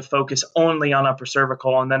wanted to focus only on upper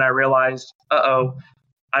cervical, and then I realized,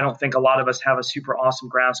 I don't think a lot of us have a super awesome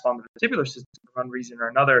grasp on the vestibular system for one reason or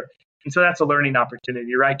another. And so that's a learning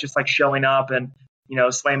opportunity, right? Just like showing up and,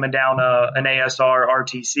 slamming down an ASR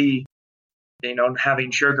RTC, having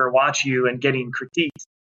Sugar watch you and getting critiques.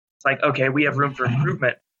 It's okay, we have room for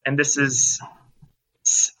improvement. And this is,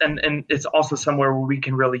 and it's also somewhere where we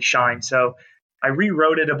can really shine. So I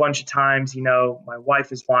rewrote it a bunch of times. My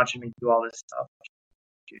wife is watching me do all this stuff.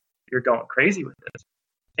 You're going crazy with this.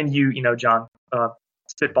 And John,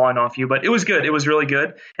 spitballing off you, but it was good. It was really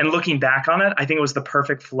good. And looking back on it, I think it was the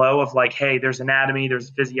perfect flow of hey, there's anatomy, there's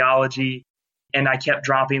physiology. And I kept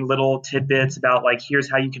dropping little tidbits about here's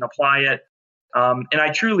how you can apply it. And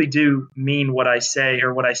I truly do mean what I say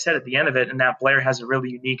or what I said at the end of it. And that Blair has a really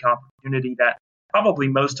unique opportunity that probably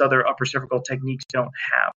most other upper cervical techniques don't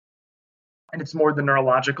have. And it's more the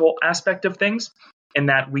neurological aspect of things, in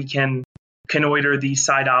that we can conoider the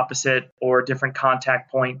side opposite or different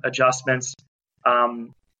contact point adjustments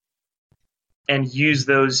and use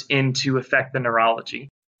those in to affect the neurology.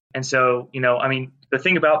 And so, the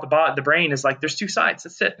thing about the brain is there's 2 sides.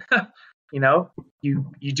 That's it.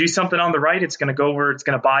 You do something on the right, it's going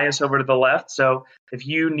to bias over to the left. So if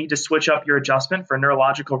you need to switch up your adjustment for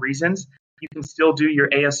neurological reasons, you can still do your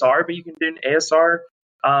ASR, but you can do an ASR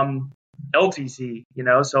LTC,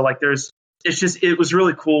 so like it was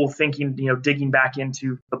really cool thinking, digging back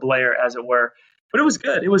into the Blair, as it were. But it was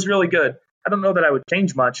good. It was really good. I don't know that I would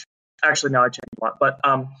change much. Actually, no, I changed a lot, but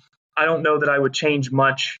I don't know that I would change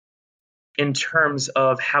much in terms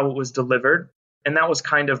of how it was delivered. And that was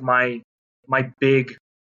kind of my big,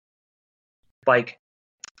 like,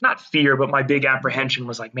 not fear, but my big apprehension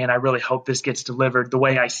was like, man, I really hope this gets delivered the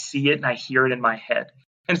way I see it and I hear it in my head.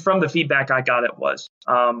 And from the feedback I got, it was.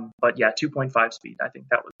 But yeah, 2.5 speed. I think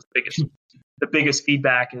that was the biggest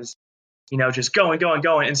feedback is, just going.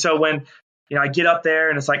 And so when, I get up there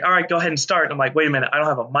and it's like, all right, go ahead and start. And I'm like, wait a minute, I don't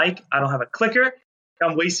have a mic. I don't have a clicker.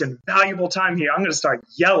 I'm wasting valuable time here. I'm going to start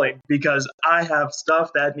yelling because I have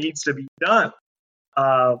stuff that needs to be done.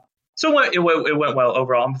 So it went well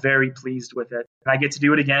overall. I'm very pleased with it. And I get to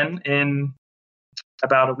do it again in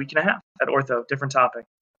about a week and a half at Ortho, different topic.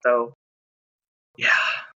 So, yeah.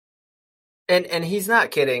 And he's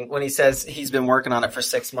not kidding when he says he's been working on it for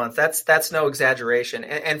 6 months. That's no exaggeration.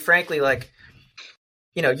 And frankly, like,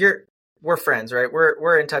 we're friends, right?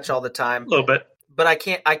 We're in touch all the time. A little bit. But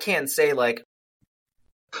I can't say, like,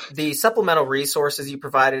 the supplemental resources you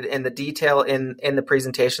provided and the detail in the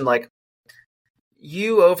presentation, like,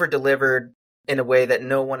 you over-delivered in a way that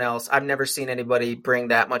no one else, I've never seen anybody bring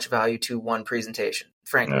that much value to one presentation,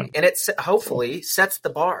 frankly. Yeah. And it hopefully sets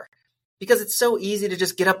the bar because it's so easy to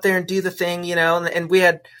just get up there and do the thing, and we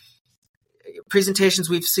had presentations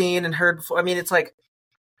we've seen and heard before. I mean, it's like,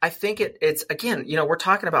 I think it's again, we're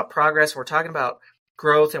talking about progress, we're talking about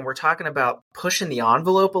growth, and we're talking about pushing the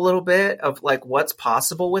envelope a little bit of like what's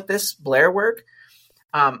possible with this Blair work.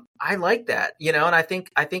 I like that, and I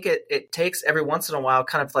think it takes every once in a while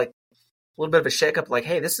kind of like a little bit of a shakeup, like,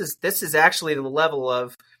 hey, this is actually the level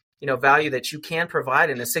of, value that you can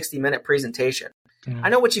provide in a 60-minute presentation. I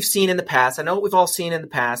know what you've seen in the past. I know what we've all seen in the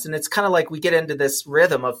past. And it's kind of like we get into this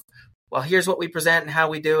rhythm of, well, here's what we present and how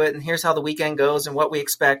we do it. And here's how the weekend goes and what we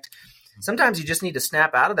expect. Sometimes you just need to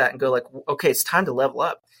snap out of that and go like, okay, it's time to level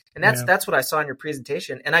up. And that's what I saw in your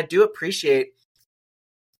presentation. And I do appreciate,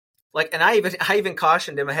 like, and I even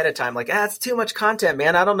cautioned him ahead of time, like, it's too much content,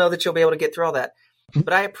 man. I don't know that you'll be able to get through all that.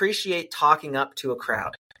 But I appreciate talking up to a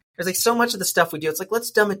crowd. There's like so much of the stuff we do. It's like,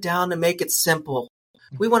 let's dumb it down and make it simple.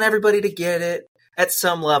 We want everybody to get it at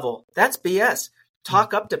some level. That's BS.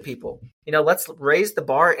 Talk up to people. Let's raise the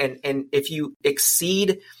bar. And if you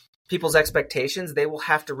exceed people's expectations, they will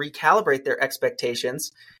have to recalibrate their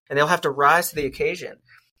expectations and they'll have to rise to the occasion.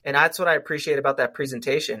 And that's what I appreciate about that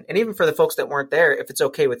presentation. And even for the folks that weren't there, if it's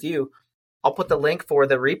okay with you, I'll put the link for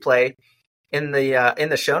the replay in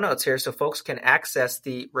the show notes here so folks can access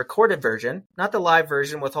the recorded version, not the live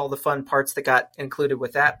version with all the fun parts that got included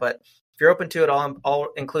with that. But if you're open to it, I'll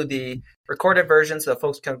include the recorded version so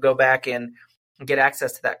folks can go back and get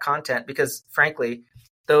access to that content, because frankly,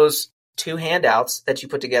 those 2 handouts that you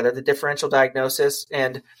put together, the differential diagnosis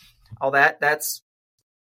and all that, that's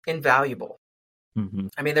invaluable. Mm-hmm.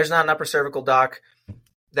 I mean, there's not an upper cervical doc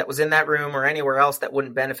that was in that room or anywhere else that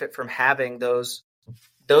wouldn't benefit from having those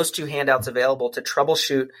 2 handouts available to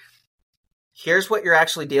troubleshoot. Here's what you're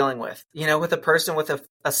actually dealing with, with a person with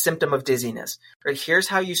a symptom of dizziness, right? Here's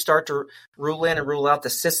how you start to rule in and rule out the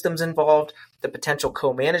systems involved, the potential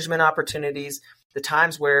co-management opportunities, the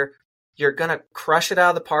times where you're going to crush it out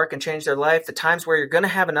of the park and change their life, the times where you're going to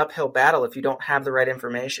have an uphill battle if you don't have the right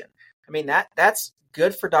information. I mean, that's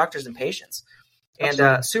good for doctors and patients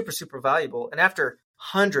and super, super valuable. And after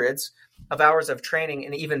hundreds of hours of training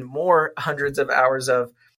and even more hundreds of hours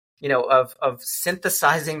of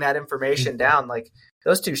synthesizing that information down, like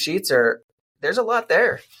those 2 sheets there's a lot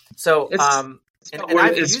there. So, and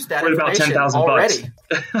I've used that information about already.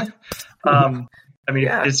 I mean,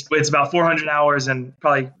 it's about 400 hours and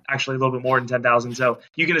probably actually a little bit more than 10,000. So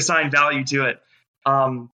you can assign value to it.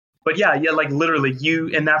 But yeah, like literally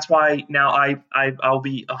and that's why now I'll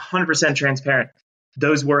be 100% transparent.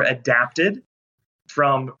 Those were adapted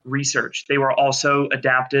from research. They were also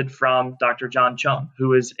adapted from Dr. John Chung,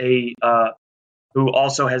 who is who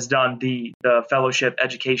also has done the fellowship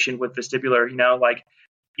education with vestibular. Like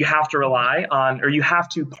you have to rely on, or you have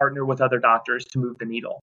to partner with other doctors to move the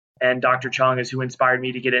needle. And Dr. Chung is who inspired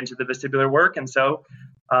me to get into the vestibular work. And so,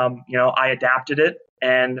 I adapted it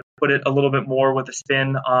and put it a little bit more with a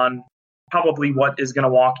spin on probably what is going to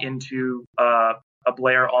walk into a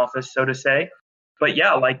Blair office, so to say. But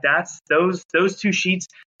yeah, like that's those 2 sheets.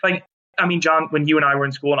 Like, I mean, John, when you and I were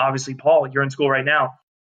in school, and obviously Paul, you're in school right now.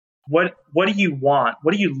 What do you want?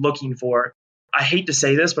 What are you looking for? I hate to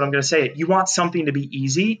say this, but I'm going to say it. You want something to be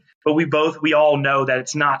easy, but we all know that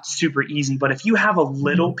it's not super easy. But if you have a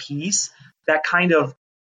little piece that kind of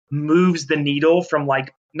moves the needle from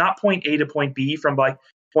like not point A to point B, from like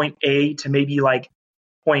point A to maybe like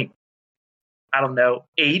point, I don't know,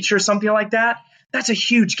 H or something like that, that's a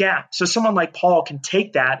huge gap. So someone like Paul can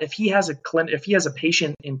take that. If he has a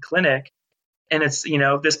patient in clinic and it's,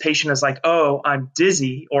 this patient is like, oh, I'm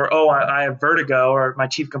dizzy, or, oh, I have vertigo, or my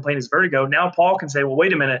chief complaint is vertigo. Now Paul can say, well,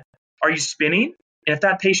 wait a minute, are you spinning? And if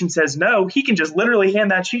that patient says no, he can just literally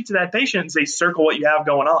hand that sheet to that patient and say, circle what you have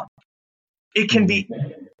going on. It can be,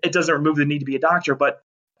 it doesn't remove the need to be a doctor, but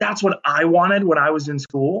that's what I wanted when I was in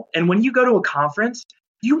school. And when you go to a conference,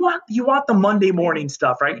 you want the Monday morning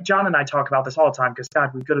stuff, right? John and I talk about this all the time because,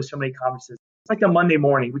 God, we go to so many conferences. It's like the Monday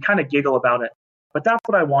morning. We kind of giggle about it. But that's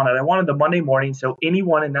what I wanted. I wanted the Monday morning so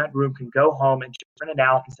anyone in that room can go home and just print it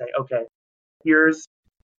out and say, okay, here's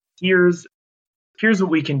what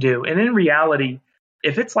we can do. And in reality,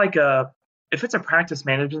 if it's a practice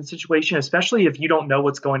management situation, especially if you don't know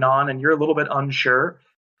what's going on and you're a little bit unsure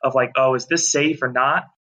of like, oh, is this safe or not?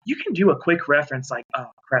 You can do a quick reference like, oh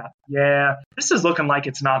crap, yeah, this is looking like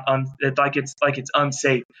it's not like it's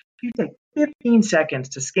unsafe. You take 15 seconds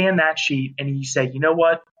to scan that sheet and you say, you know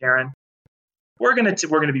what, Aaron, we're gonna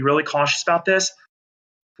be really cautious about this.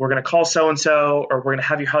 We're gonna call so and so, or we're gonna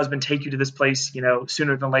have your husband take you to this place,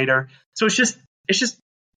 sooner than later. So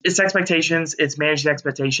it's expectations, it's managing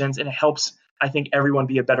expectations, and it helps, I think, everyone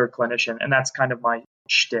be a better clinician, and that's kind of my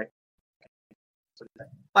shtick.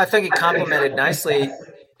 I think it complemented nicely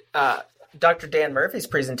Dr. Dan Murphy's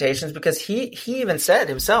presentations, because he even said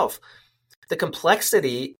himself, the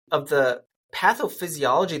complexity of the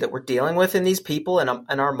pathophysiology that we're dealing with in these people in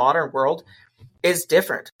our modern world is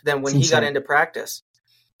different than when he got into practice,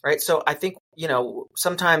 right? So I think,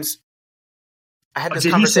 sometimes I had this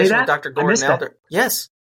conversation with Dr. Gordon Elder. Yes.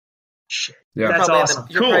 Shit. Yeah. That's awesome.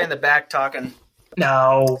 You're probably in the back talking.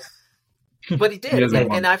 No. But he did.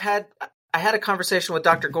 And I had a conversation with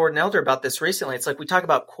Dr. Gordon Elder about this recently. It's like we talk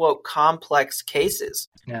about, quote, complex cases.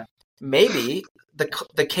 Yeah. Maybe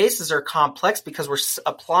the cases are complex because we're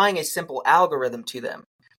applying a simple algorithm to them.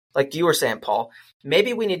 Like you were saying, Paul,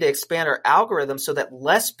 maybe we need to expand our algorithm so that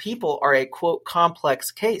less people are a, quote,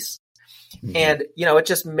 complex case. Mm-hmm. And, it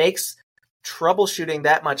just makes troubleshooting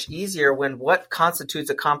that much easier when what constitutes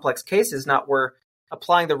a complex case is not we're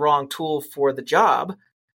applying the wrong tool for the job,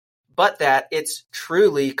 but that it's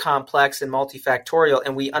truly complex and multifactorial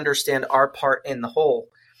and we understand our part in the whole.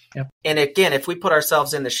 Yep. And again, if we put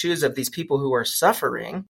ourselves in the shoes of these people who are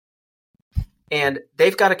suffering and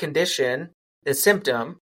they've got a condition, a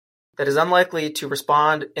symptom that is unlikely to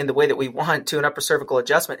respond in the way that we want to an upper cervical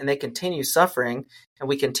adjustment, and they continue suffering and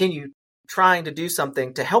we continue trying to do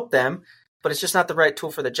something to help them, but it's just not the right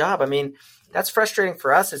tool for the job. I mean, that's frustrating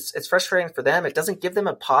for us. It's frustrating for them. It doesn't give them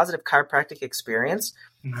a positive chiropractic experience.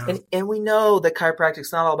 No. And we know that chiropractic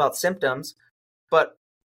is not all about symptoms, but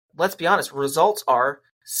let's be honest, results are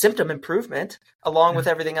symptom improvement along with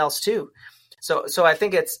everything else too. So I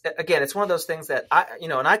think it's one of those things that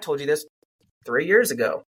and I told you this 3 years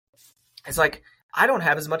ago. It's like, I don't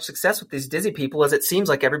have as much success with these dizzy people as it seems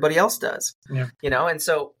like everybody else does, and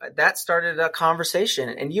so that started a conversation.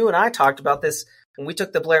 And you and I talked about this when we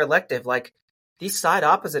took the Blair elective, like these side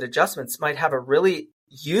opposite adjustments might have a really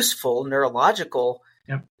useful neurological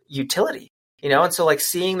utility, and so like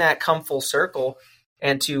seeing that come full circle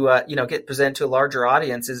and to, get presented to a larger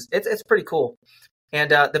audience it's pretty cool.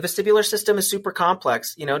 And the vestibular system is super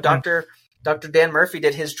complex. Dr. Dan Murphy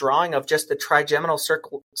did his drawing of just the trigeminal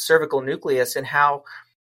cervical nucleus and how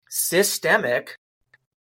systemic,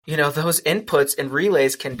 those inputs and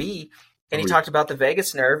relays can be. And he talked about the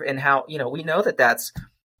vagus nerve and how, we know that that's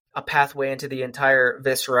a pathway into the entire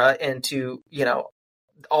viscera, into,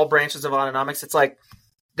 all branches of autonomics. It's like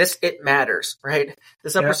this, it matters, right?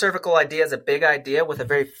 This upper cervical idea is a big idea with a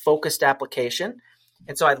very focused application.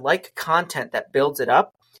 And so I like content that builds it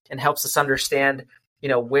up and helps us understand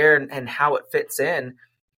where and how it fits in,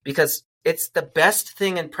 because it's the best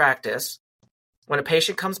thing in practice when a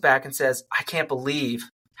patient comes back and says, I can't believe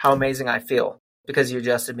how amazing I feel because you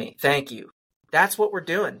adjusted me. Thank you. That's what we're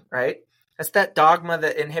doing, right? That's that dogma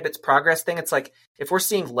that inhibits progress thing. It's like, if we're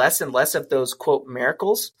seeing less and less of those, quote,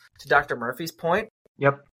 miracles, to Dr. Murphy's point,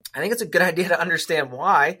 I think it's a good idea to understand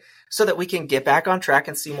why, so that we can get back on track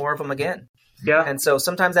and see more of them again. Yeah. And so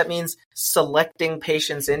sometimes that means selecting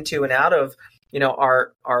patients into and out of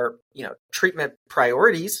our treatment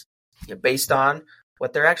priorities based on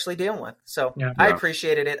what they're actually dealing with. So I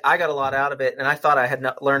appreciated it. I got a lot out of it, and I thought I had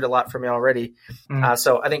learned a lot from you already.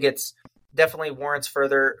 So I think it's definitely warrants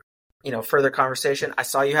further conversation. I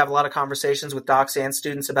saw you have a lot of conversations with docs and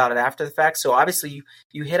students about it after the fact. So obviously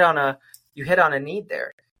you hit on a need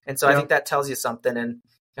there. And so I think that tells you something. And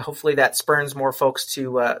hopefully that spurns more folks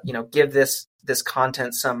to, give this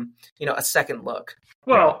content some, a second look.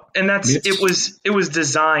 Well, and it was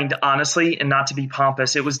designed, honestly, and not to be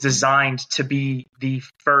pompous, it was designed to be the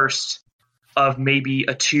first of maybe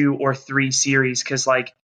a 2 or 3 series. Cause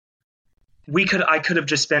like I could have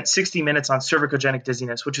just spent 60 minutes on cervicogenic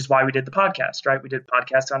dizziness, which is why we did the podcast, right? We did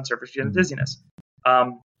podcasts on cervicogenic dizziness.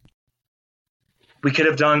 We could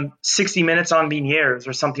have done 60 minutes on Meniere's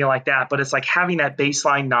or something like that, but it's like having that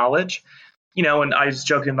baseline knowledge, and I was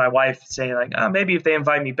joking with my wife saying like, maybe if they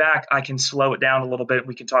invite me back, I can slow it down a little bit.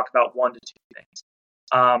 We can talk about 1 to 2 things.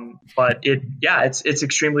 But it's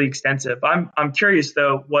extremely extensive. I'm curious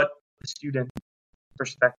though, what the student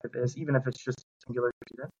perspective is, even if it's just a singular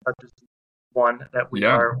student, not just one that we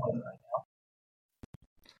are on right now.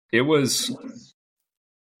 It was,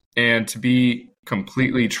 and to be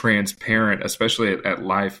completely transparent, especially at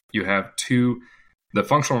Life, you have the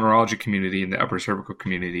functional neurology community and the upper cervical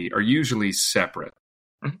community are usually separate,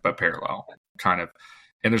 but parallel, kind of.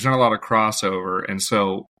 And there's not a lot of crossover. And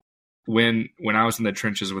so when I was in the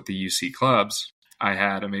trenches with the UC clubs, I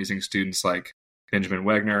had amazing students like Benjamin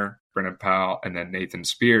Wegner, Brennan Powell, and then Nathan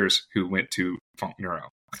Spears, who went to Funk Neuro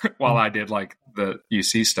while I did like the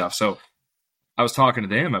UC stuff. So I was talking to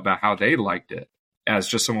them about how they liked it as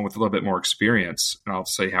just someone with a little bit more experience. And I'll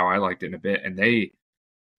say how I liked it in a bit. And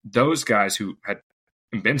those guys who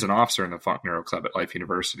and Ben's an officer in the Funk Neuro Club at Life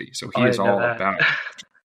University. So he is all about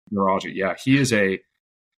neurology. Yeah. He's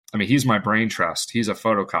my brain trust. He's a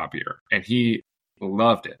photocopier and he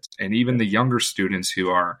loved it. And even the younger students who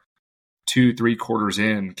are 2-3 quarters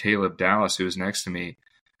in, Caleb Dallas, who was next to me,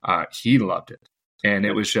 he loved it. And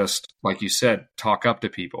it was just, like you said, talk up to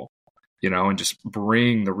people, and just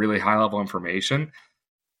bring the really high level information.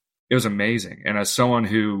 It was amazing. And as someone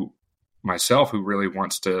who really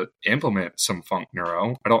wants to implement some Funk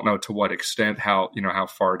Neuro, I don't know to what extent, how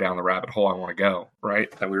far down the rabbit hole I want to go,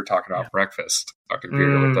 right? That we were talking about breakfast, Dr.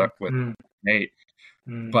 Peter with Nate.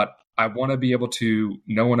 But I want to be able to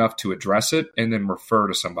know enough to address it and then refer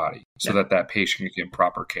to somebody so that patient can get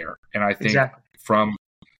proper care. And I think from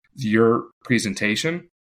your presentation,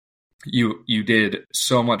 you did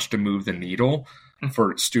so much to move the needle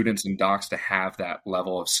for students and docs to have that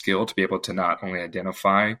level of skill to be able to not only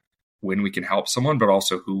identify when we can help someone, but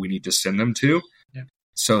also who we need to send them to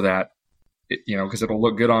so that, because it'll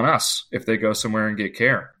look good on us if they go somewhere and get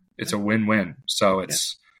care. It's a win-win. So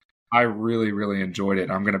I really, really enjoyed it.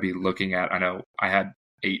 I'm going to be looking at, I know I had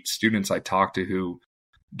 8 students I talked to who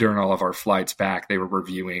during all of our flights back, they were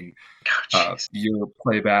reviewing your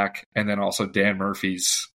playback and then also Dan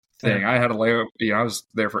Murphy's thing. I had to lay, I was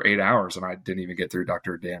there for 8 hours and I didn't even get through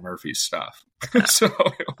Dr. Dan Murphy's stuff. So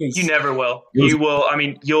you never will. You will. I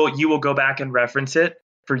mean, you will go back and reference it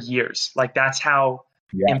for years. Like that's how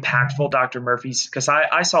impactful Dr. Murphy's, because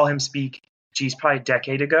I saw him speak,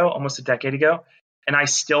 probably almost a decade ago. And I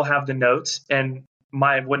still have the notes. And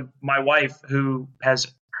when my wife, who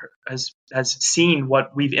has seen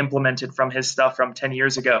what we've implemented from his stuff from 10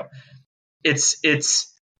 years ago, it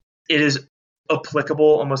is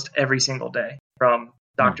applicable almost every single day from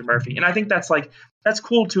Dr. Murphy. And I think that's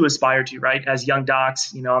cool to aspire to, right? As young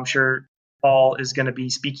docs, I'm sure Paul is going to be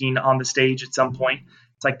speaking on the stage at some point.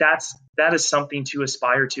 It's like, that is something to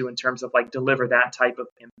aspire to in terms of like deliver that type of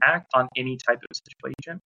impact on any type of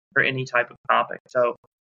situation or any type of topic. So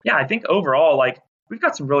yeah, I think overall, like we've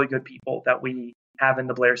got some really good people that we have in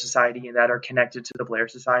the Blair Society and that are connected to the Blair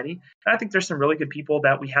Society. And I think there's some really good people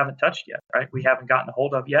that we haven't touched yet, right? We haven't gotten a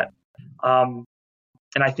hold of yet. And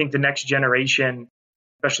I think the next generation,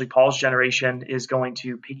 especially Paul's generation, is going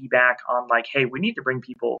to piggyback on like, hey, we need to bring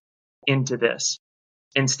people into this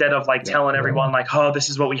instead of like telling everyone like, oh, this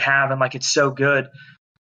is what we have. And like, it's so good.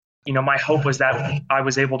 My hope was that I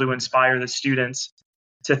was able to inspire the students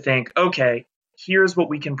to think, okay, here's what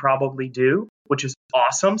we can probably do, which is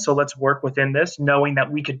awesome. So let's work within this, knowing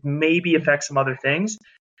that we could maybe affect some other things.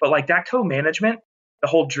 But like that co-management, the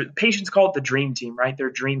whole patients call it the dream team, right? Their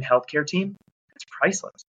dream healthcare team. It's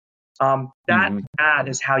priceless. That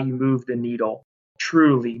is how you move the needle,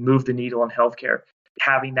 truly move the needle in healthcare.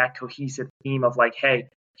 Having that cohesive team of like, hey,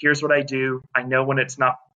 here's what I do. I know when it's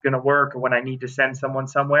not going to work or when I need to send someone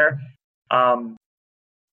somewhere. I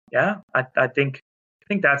think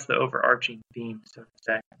that's the overarching theme, so to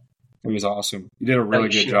say. It was awesome. You did a really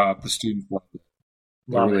good job. The students loved it.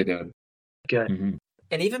 They really did. Good. Mm-hmm.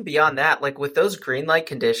 And even beyond that, like with those green light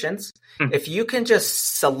conditions, if you can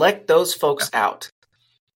just select those folks out,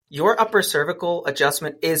 your upper cervical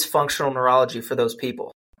adjustment is functional neurology for those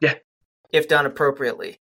people. Yeah. If done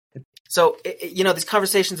appropriately. So, these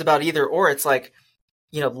conversations about either or, it's like,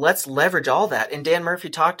 let's leverage all that. And Dan Murphy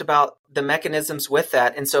talked about the mechanisms with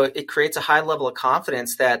that. And so it creates a high level of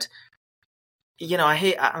confidence that,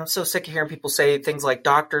 I'm so sick of hearing people say things like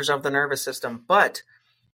doctors of the nervous system, but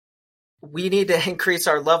we need to increase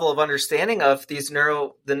our level of understanding of the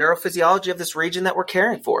neurophysiology of this region that we're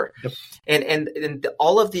caring for. Yep. And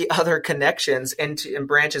all of the other connections and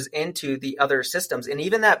branches into the other systems. And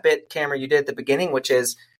even that bit, Cameron, you did at the beginning, which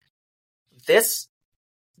is this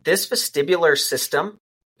vestibular system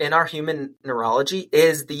in our human neurology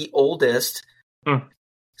is the oldest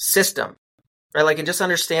system, right? Like, in just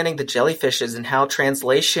understanding the jellyfishes and how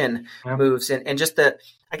translation moves and just the,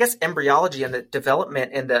 I guess, embryology and the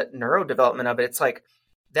development and the neurodevelopment of it. It's like,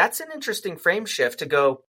 that's an interesting frame shift to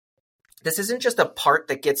go, this isn't just a part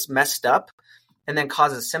that gets messed up and then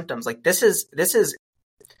causes symptoms. Like, this is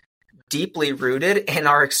deeply rooted in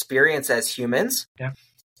our experience as humans. Yeah.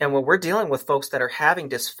 And when we're dealing with folks that are having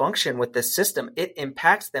dysfunction with this system, it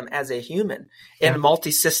impacts them as a human in a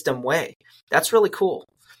multi-system way. That's really cool.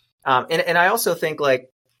 And I also think, like,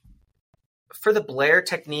 for the Blair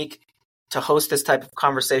technique to host this type of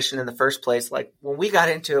conversation in the first place, like, when we got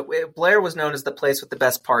into it, Blair was known as the place with the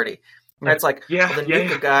best party. Right? It's like,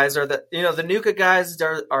 Nuka guys are the Nuka guys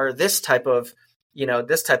are this type of,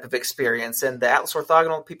 this type of experience, and the Atlas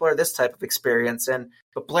orthogonal people are this type of experience.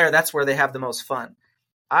 But Blair, that's where they have the most fun.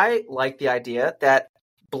 I like the idea that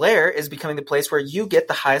Blair is becoming the place where you get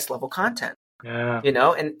the highest level content. Yeah.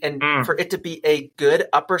 And for it to be a good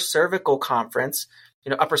upper cervical conference,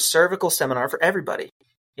 upper cervical seminar for everybody.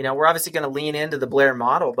 We're obviously going to lean into the Blair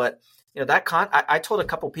model, but I told a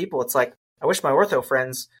couple people, it's like, I wish my ortho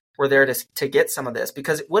friends were there to get some of this,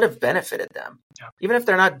 because it would have benefited them. Yeah. Even if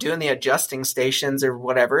they're not doing the adjusting stations or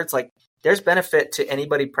whatever, it's like, there's benefit to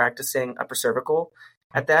anybody practicing upper cervical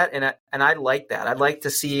at that. And I like that. I'd like to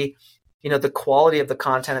see, the quality of the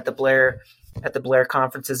content at the Blair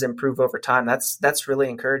conferences improve over time. That's really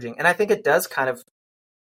encouraging. And I think it does kind of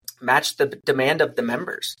match the demand of the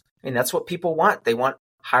members. I mean, that's what people want. They want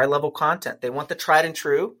higher level content. They want the tried and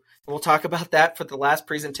true. We'll talk about that for the last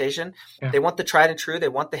presentation. Yeah. They want the tried and true. They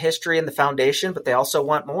want the history and the foundation, but they also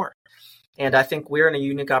want more. And I think we're in a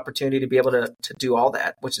unique opportunity to be able to do all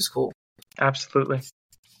that, which is cool. Absolutely.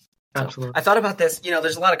 So I thought about this,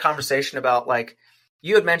 there's a lot of conversation about, like,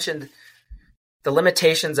 you had mentioned the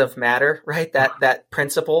limitations of matter, right? That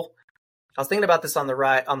principle. I was thinking about this on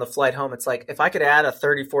the flight home. It's like, if I could add a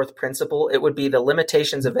 34th principle, it would be the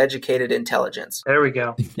limitations of educated intelligence. There we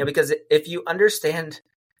go. Because if you understand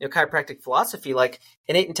chiropractic philosophy, like,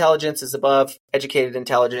 innate intelligence is above educated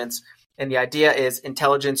intelligence. And the idea is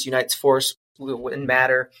intelligence unites force in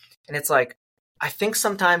matter. And it's like, I think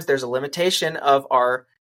sometimes there's a limitation of our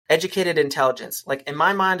educated intelligence. Like, in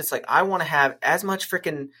my mind, it's like, I want to have as much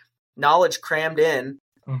freaking knowledge crammed in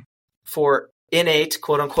for innate,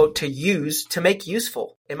 quote unquote, to make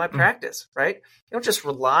useful in my practice, right? You don't just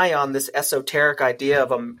rely on this esoteric idea of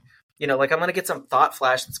like, I'm going to get some thought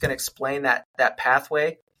flash that's going to explain that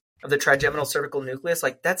pathway of the trigeminal cervical nucleus.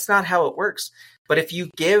 Like, that's not how it works. But if you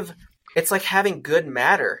it's like having good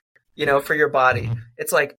matter, for your body.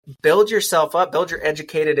 It's like, build yourself up, build your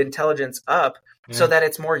educated intelligence up so that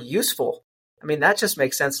it's more useful. I mean, that just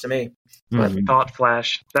makes sense to me. But thought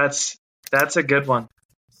flash. That's a good one.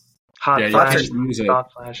 Hot flash.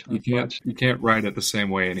 Thought flash. You can't write it the same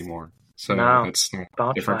way anymore. So it's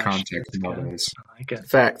different context nowadays. I like it.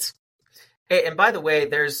 Facts. Hey, and by the way,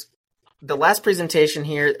 there's the last presentation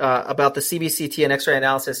here about the CBCT and X-ray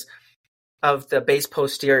analysis of the base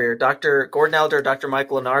posterior. Dr. Gordon Elder, Dr.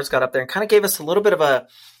 Michael Lenars got up there and kind of gave us a little bit of a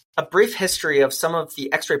brief history of some of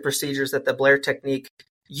the X-ray procedures that the Blair technique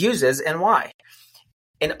uses and why.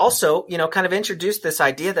 And also, kind of introduced this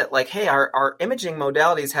idea that, like, hey, our imaging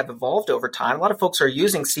modalities have evolved over time. A lot of folks are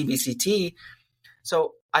using CBCT.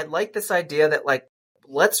 So I like this idea that, like,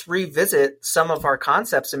 let's revisit some of our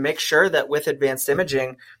concepts and make sure that with advanced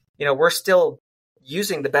imaging, we're still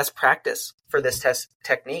using the best practice for this test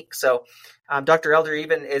technique. So Dr. Elder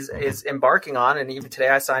even is embarking on, and even today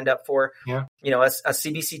I signed up for, a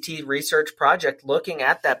CBCT research project looking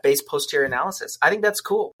at that base posterior analysis. I think that's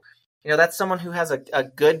cool. That's someone who has a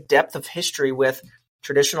good depth of history with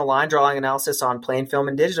traditional line drawing analysis on plain film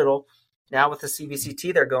and digital. Now with the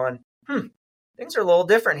CBCT, they're going, things are a little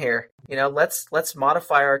different here. Let's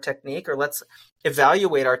modify our technique, or let's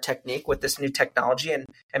evaluate our technique with this new technology and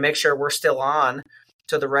make sure we're still on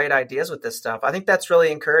to the right ideas with this stuff. I think that's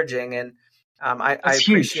really encouraging. And I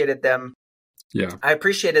appreciated them. Yeah. I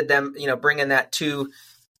appreciated them, bringing that to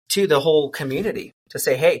the whole community to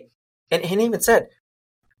say, hey, and he even said,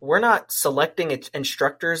 we're not selecting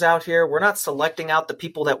instructors out here. We're not selecting out the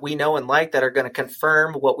people that we know and like that are going to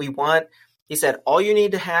confirm what we want. He said, all you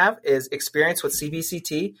need to have is experience with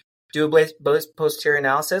CBCT, do a posterior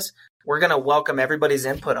analysis. We're going to welcome everybody's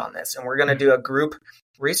input on this, and we're going to do a group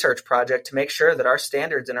research project to make sure that our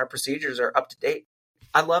standards and our procedures are up to date.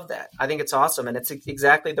 I love that. I think it's awesome, and it's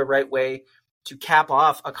exactly the right way to cap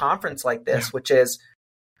off a conference like this, which is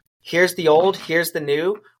here's the old, here's the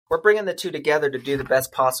new. We're bringing the two together to do the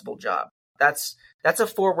best possible job. That's a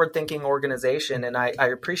forward-thinking organization, and I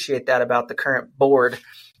appreciate that about the current board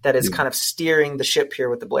that is kind of steering the ship here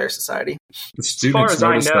with the Blair Society. As far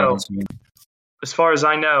as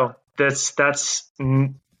I know, that's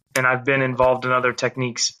and I've been involved in other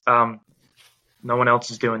techniques. No one else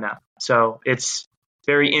is doing that. So it's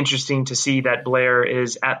very interesting to see that Blair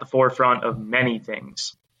is at the forefront of many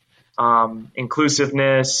things.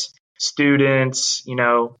 Inclusiveness, students,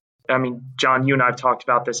 John, you and I have talked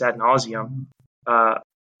about this ad nauseum.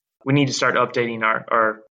 We need to start updating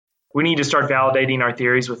we need to start validating our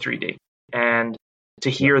theories with 3D. And to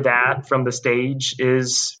hear that from the stage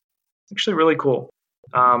is actually really cool.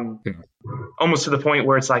 Almost to the point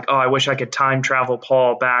where it's like, oh, I wish I could time travel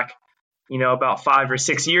Paul back, about 5 or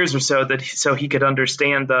 6 years or so so he could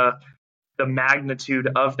understand the magnitude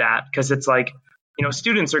of that. Because it's like,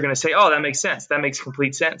 students are going to say, oh, that makes sense. That makes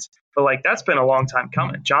complete sense. But that's been a long time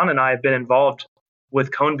coming. John and I have been involved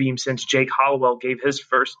with Cone Beam since Jake Hollowell gave his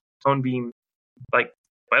first Cone Beam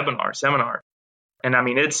seminar. And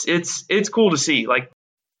it's cool to see.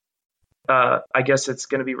 I guess it's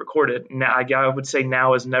going to be recorded. Now, I would say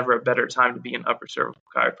now is never a better time to be an upper cervical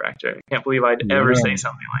chiropractor. I can't believe I'd ever say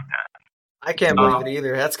something like that. I can't believe it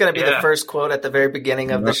either. That's going to be the first quote at the very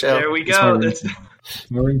beginning of the show. There we go. That's the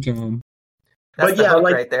hook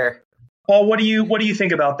right there. Paul, what do you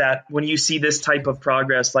think about that when you see this type of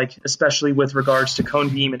progress, especially with regards to cone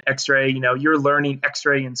beam and X-ray? You're learning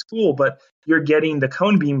X-ray in school, but you're getting the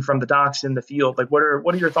cone beam from the docs in the field. What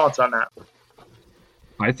are your thoughts on that?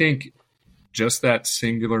 I think just that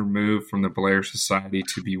singular move from the Blair Society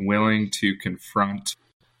to be willing to confront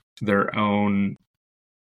their own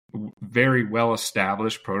very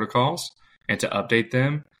well-established protocols and to update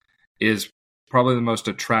them is probably the most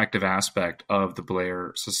attractive aspect of the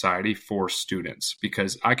Blair Society for students,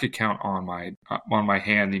 because I could count on my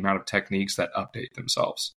hand the amount of techniques that update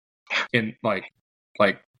themselves in like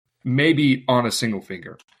maybe on a single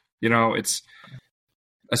finger. It's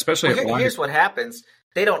especially here's what happens.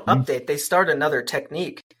 They don't update. They start another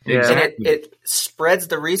technique. Exactly. And it spreads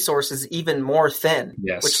the resources even more thin,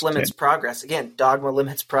 which limits progress. Again, dogma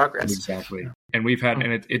limits progress. Exactly. And we've had,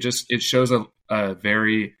 and it shows a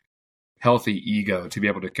very healthy ego to be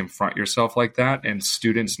able to confront yourself like that. And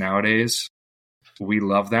students nowadays, we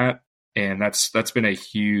love that. And that's been a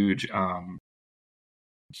huge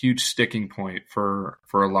sticking point for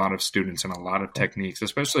a lot of students and a lot of techniques,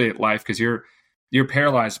 especially at life, because you're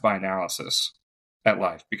paralyzed by analysis at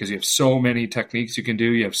life because you have so many techniques you can do.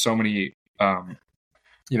 You have so many,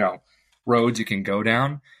 roads you can go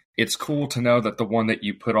down. It's cool to know that the one that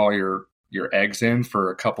you put all your eggs in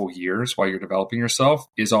for a couple years while you're developing yourself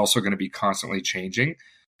is also going to be constantly changing.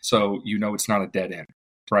 So, it's not a dead end,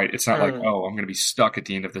 right? It's not like, oh, I'm going to be stuck at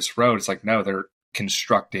the end of this road. It's like, no, they're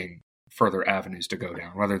constructing further avenues to go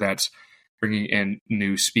down, whether that's bringing in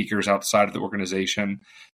new speakers outside of the organization,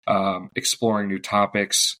 exploring new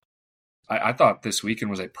topics. I thought this weekend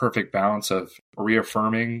was a perfect balance of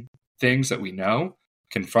reaffirming things that we know,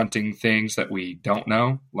 confronting things that we don't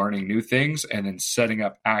know, learning new things, and then setting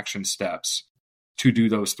up action steps to do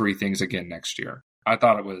those 3 things again next year. I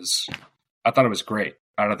thought it was great.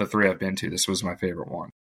 Out of the 3 I've been to, this was my favorite one.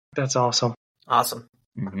 That's awesome. Awesome.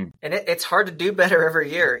 Mm-hmm. And it's hard to do better every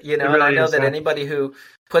year, and I know that anybody who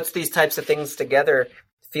puts these types of things together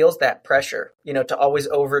feels that pressure, to always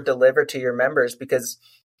over deliver to your members, because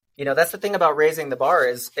that's the thing about raising the bar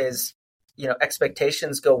is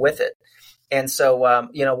expectations go with it. And so,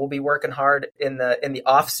 we'll be working hard in the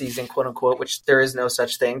off season, quote unquote, which there is no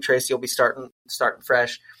such thing. Tracy will be starting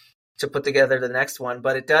fresh to put together the next one.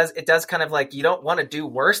 But it does kind of you don't want to do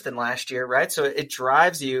worse than last year, right? So it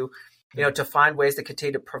drives you, to find ways to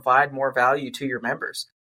continue to provide more value to your members.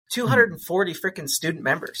 240 freaking student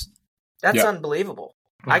members. That's unbelievable.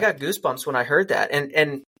 I got goosebumps when I heard that.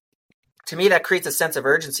 And to me, that creates a sense of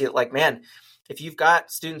urgency that man, if you've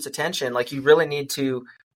got students' attention, you really need to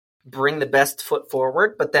bring the best foot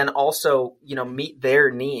forward, but then also, meet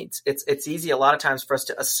their needs. It's easy a lot of times for us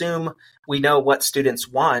to assume we know what students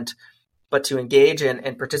want, but to engage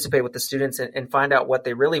and participate with the students and find out what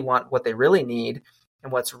they really want, what they really need,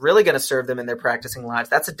 and what's really going to serve them in their practicing lives.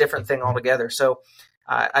 That's a different thing altogether. So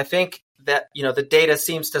I think that, the data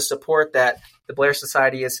seems to support that the Blair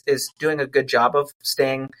Society is doing a good job of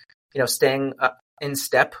staying in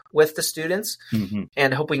step with the students, Mm-hmm.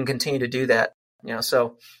 and I hope we can continue to do that.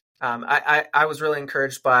 So I was really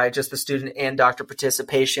encouraged by just the student and doctor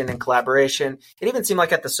participation and collaboration. It even seemed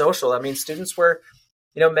like at the social, I mean, students were,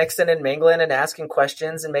 mixing and mingling and asking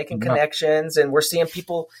questions and making connections. And we're seeing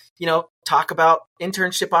people, talk about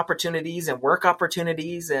internship opportunities and work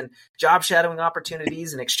opportunities and job shadowing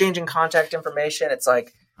opportunities and exchanging contact information. It's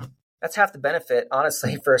like, that's half the benefit,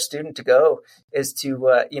 honestly, for a student to go is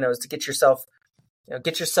to, is to get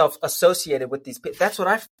yourself associated with these people. That's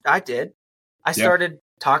what I did. I started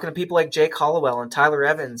talking to people like Jake Hollowell and Tyler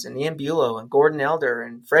Evans and Ian Bulow and Gordon Elder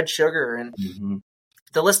and Fred Sugar, and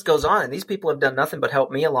the list goes on. And these people have done nothing but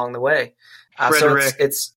help me along the way. So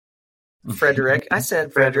it's Frederick. I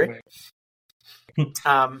said Frederick.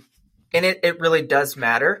 And it really does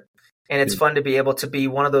matter. And it's fun to be able to be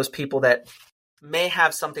one of those people that may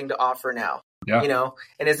have something to offer now.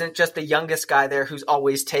 And isn't just the youngest guy there who's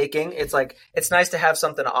always taking. It's like, it's nice to have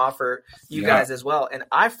something to offer you guys as well. And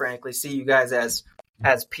I frankly see you guys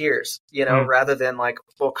as peers, rather than like,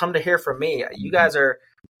 well, come to hear from me. You guys are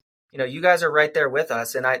right there with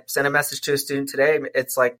us. And I sent a message to a student today.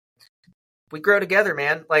 It's like, we grow together,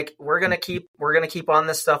 man. Like we're going to keep on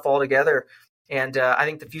this stuff all together. And I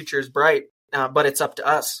think the future is bright, but it's up to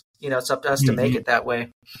us. It's up to us to make it that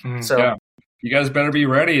way. So you guys better be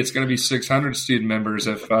ready. It's going to be 600 student members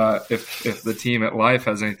if the team at Life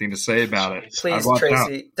has anything to say about it. Please,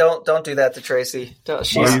 Tracy, don't do that to Tracy.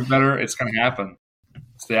 You better. It's going to happen.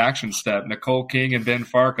 It's the action step. Nicole King and Ben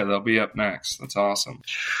Farka, they'll be up next. That's awesome.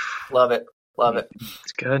 Love it.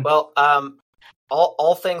 It's good. Well,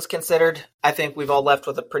 all things considered, I think we've all left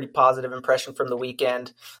with a pretty positive impression from the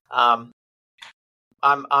weekend.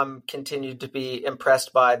 I'm continued to be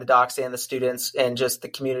impressed by the docs and the students and just the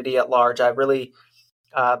community at large. I really,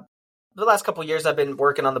 the last couple of years I've been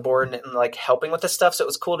working on the board and like helping with this stuff. So it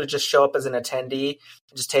was cool to just show up as an attendee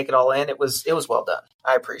and just take it all in. It was well done.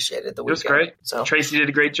 I appreciated the weekend. It was great. So Tracy did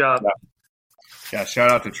a great job. Yeah. Shout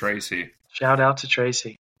out to Tracy. It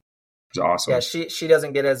was awesome. Yeah. She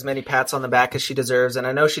doesn't get as many pats on the back as she deserves. And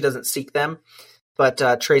I know she doesn't seek them.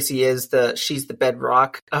 But Tracy she's the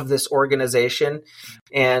bedrock of this organization,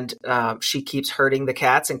 and she keeps herding the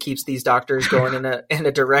cats and keeps these doctors going in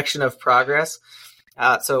a direction of progress.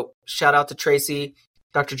 So shout out to Tracy,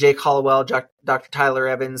 Dr. Jake Hollowell, Dr. Tyler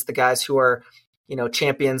Evans, the guys who are,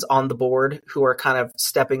 champions on the board, who are kind of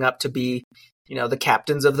stepping up to be, the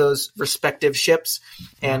captains of those respective ships,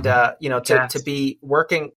 and to be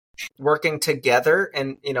working together,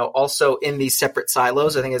 and also in these separate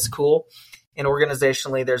silos. I think it's cool. And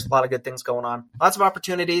organizationally, there's a lot of good things going on. Lots of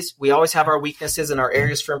opportunities. We always have our weaknesses and our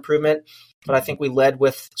areas for improvement, but I think we led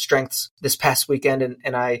with strengths this past weekend,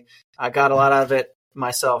 and I got a lot out of it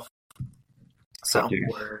myself. So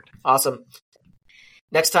awesome.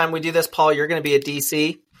 Next time we do this, Paul, you're going to be at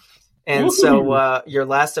DC. And so your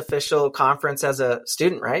last official conference as a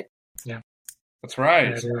student, right? Yeah. That's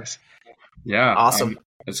right. Yeah. Awesome.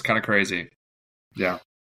 It's kind of crazy. Yeah.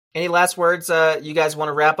 Any last words you guys want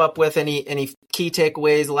to wrap up with? Any key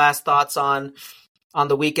takeaways, last thoughts on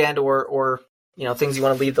the weekend, or things you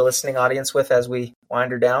want to leave the listening audience with as we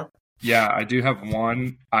wind her down? Yeah, I do have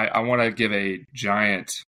one. I want to give a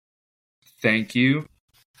giant thank you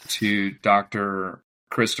to Dr.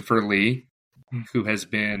 Christopher Lee, who has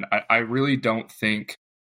been, I really don't think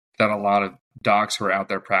that a lot of docs who are out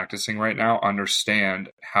there practicing right now understand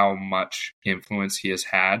how much influence he has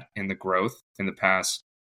had in the growth in the past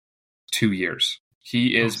 2 years.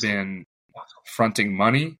 He has been fronting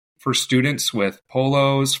money for students with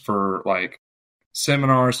polos, for like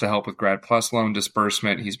seminars to help with Grad Plus loan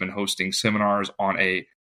disbursement. He's been hosting seminars on a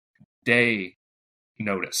day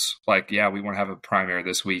notice. Like, yeah, we want to have a primary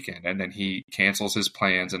this weekend. And then he cancels his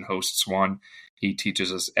plans and hosts one. He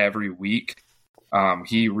teaches us every week.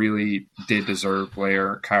 He really did deserve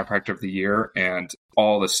Blair Chiropractor of the Year, and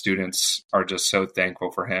all the students are just so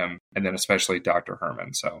thankful for him. And then especially Dr.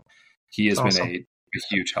 Herman. So he has been a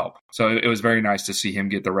huge help. So it was very nice to see him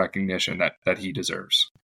get the recognition that he deserves.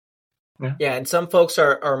 Yeah, and some folks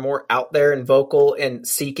are more out there and vocal and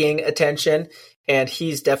seeking attention, and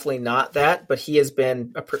he's definitely not that, but he has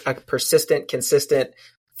been a persistent, consistent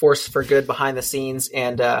force for good behind the scenes,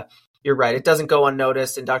 and you're right, it doesn't go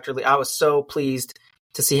unnoticed. And Dr. Lee, I was so pleased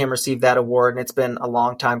to see him receive that award, and it's been a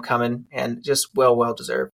long time coming, and just well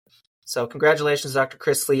deserved. So congratulations, Dr.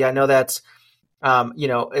 Chris Lee. I know that's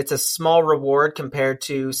it's a small reward compared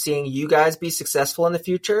to seeing you guys be successful in the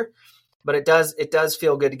future, but it does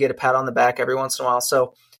feel good to get a pat on the back every once in a while.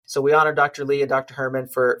 So we honor Dr. Lee and Dr. Herman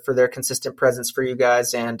for their consistent presence for you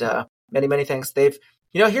guys, and many thanks.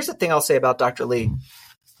 Here's the thing I'll say about Dr. Lee.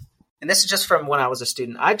 and this is just from when I was a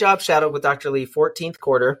student. I job shadowed with Dr. Lee 14th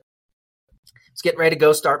quarter. I was getting ready to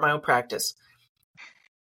go start my own practice.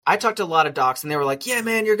 I talked to a lot of docs, and they were like, yeah,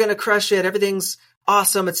 man, you're going to crush it. Everything's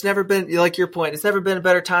awesome. It's never been, like your point, it's never been a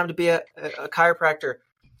better time to be a chiropractor.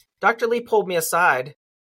 Dr. Lee pulled me aside,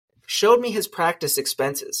 showed me his practice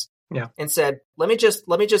expenses, and said, let me just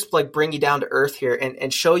like bring you down to earth here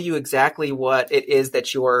and show you exactly what it is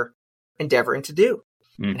that you're endeavoring to do,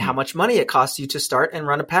 and how much money it costs you to start and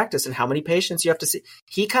run a practice, and how many patients you have to see.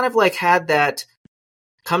 He kind of like had that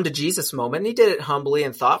come to Jesus moment, and he did it humbly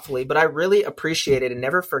and thoughtfully, but I really appreciated and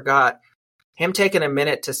never forgot him taking a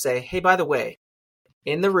minute to say, hey, by the way,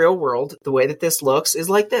 in the real world, the way that this looks is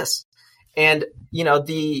like this. And, you know,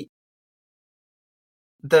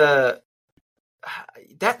 that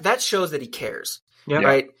shows that he cares,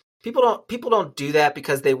 right? People don't do that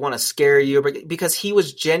because they want to scare you, but because he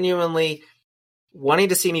was genuinely wanting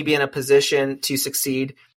to see me be in a position to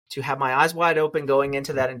succeed, to have my eyes wide open going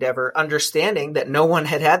into that endeavor, understanding that no one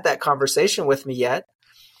had that conversation with me yet.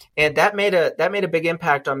 And that made a big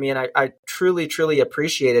impact on me. And I truly, truly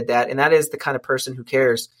appreciated that. And that is the kind of person who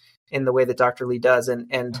cares in the way that Dr. Lee does.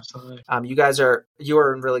 And you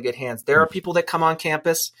are in really good hands. There are people that come on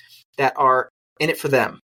campus that are in it for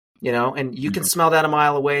them, you know, and you can smell that a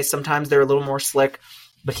mile away. Sometimes they're a little more slick,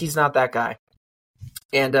 but he's not that guy.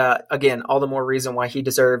 And again, all the more reason why he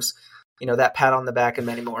deserves, you know, that pat on the back and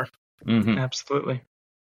many more. Absolutely.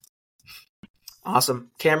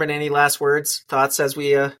 Awesome. Cameron, any last words, thoughts as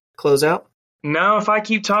we close out? No, if I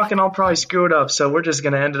keep talking, I'll probably screw it up. So we're just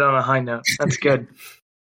going to end it on a high note. That's good.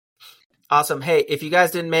 Awesome. Hey, if you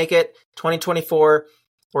guys didn't make it, 2024,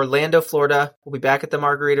 Orlando, Florida, we'll be back at the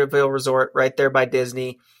Margaritaville Resort right there by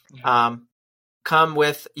Disney. Come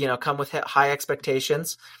with high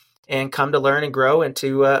expectations and come to learn and grow and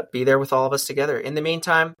to be there with all of us together. In the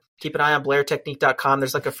meantime, keep an eye on blairtechnique.com.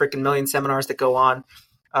 There's like a freaking million seminars that go on.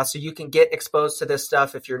 So you can get exposed to this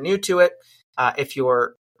stuff if you're new to it. If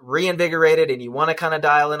you're reinvigorated and you want to kind of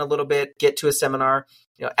dial in a little bit, get to a seminar,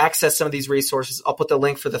 you know, access some of these resources. I'll put the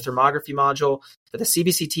link for the thermography module, for the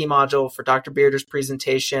CBCT module, for Dr. Bearder's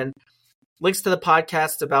presentation, links to the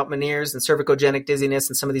podcasts about Meniere's and cervicogenic dizziness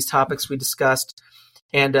and some of these topics we discussed.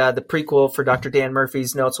 And the prequel for Dr. Dan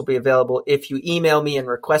Murphy's notes will be available if you email me and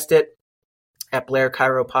request it at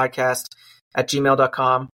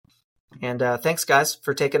blairchiropodcast@gmail.com. And thanks, guys,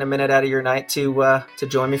 for taking a minute out of your night to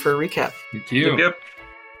join me for a recap. Thank you. Yep.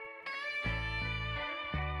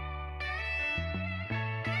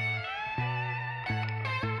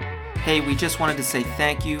 Hey, we just wanted to say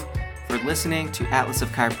thank you for listening to Atlas of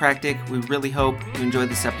Chiropractic. We really hope you enjoyed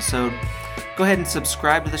this episode. Go ahead and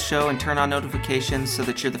subscribe to the show and turn on notifications so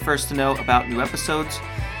that you're the first to know about new episodes.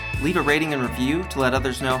 Leave a rating and review to let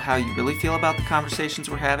others know how you really feel about the conversations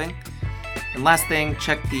we're having. And last thing,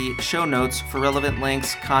 check the show notes for relevant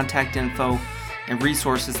links, contact info, and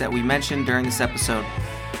resources that we mentioned during this episode.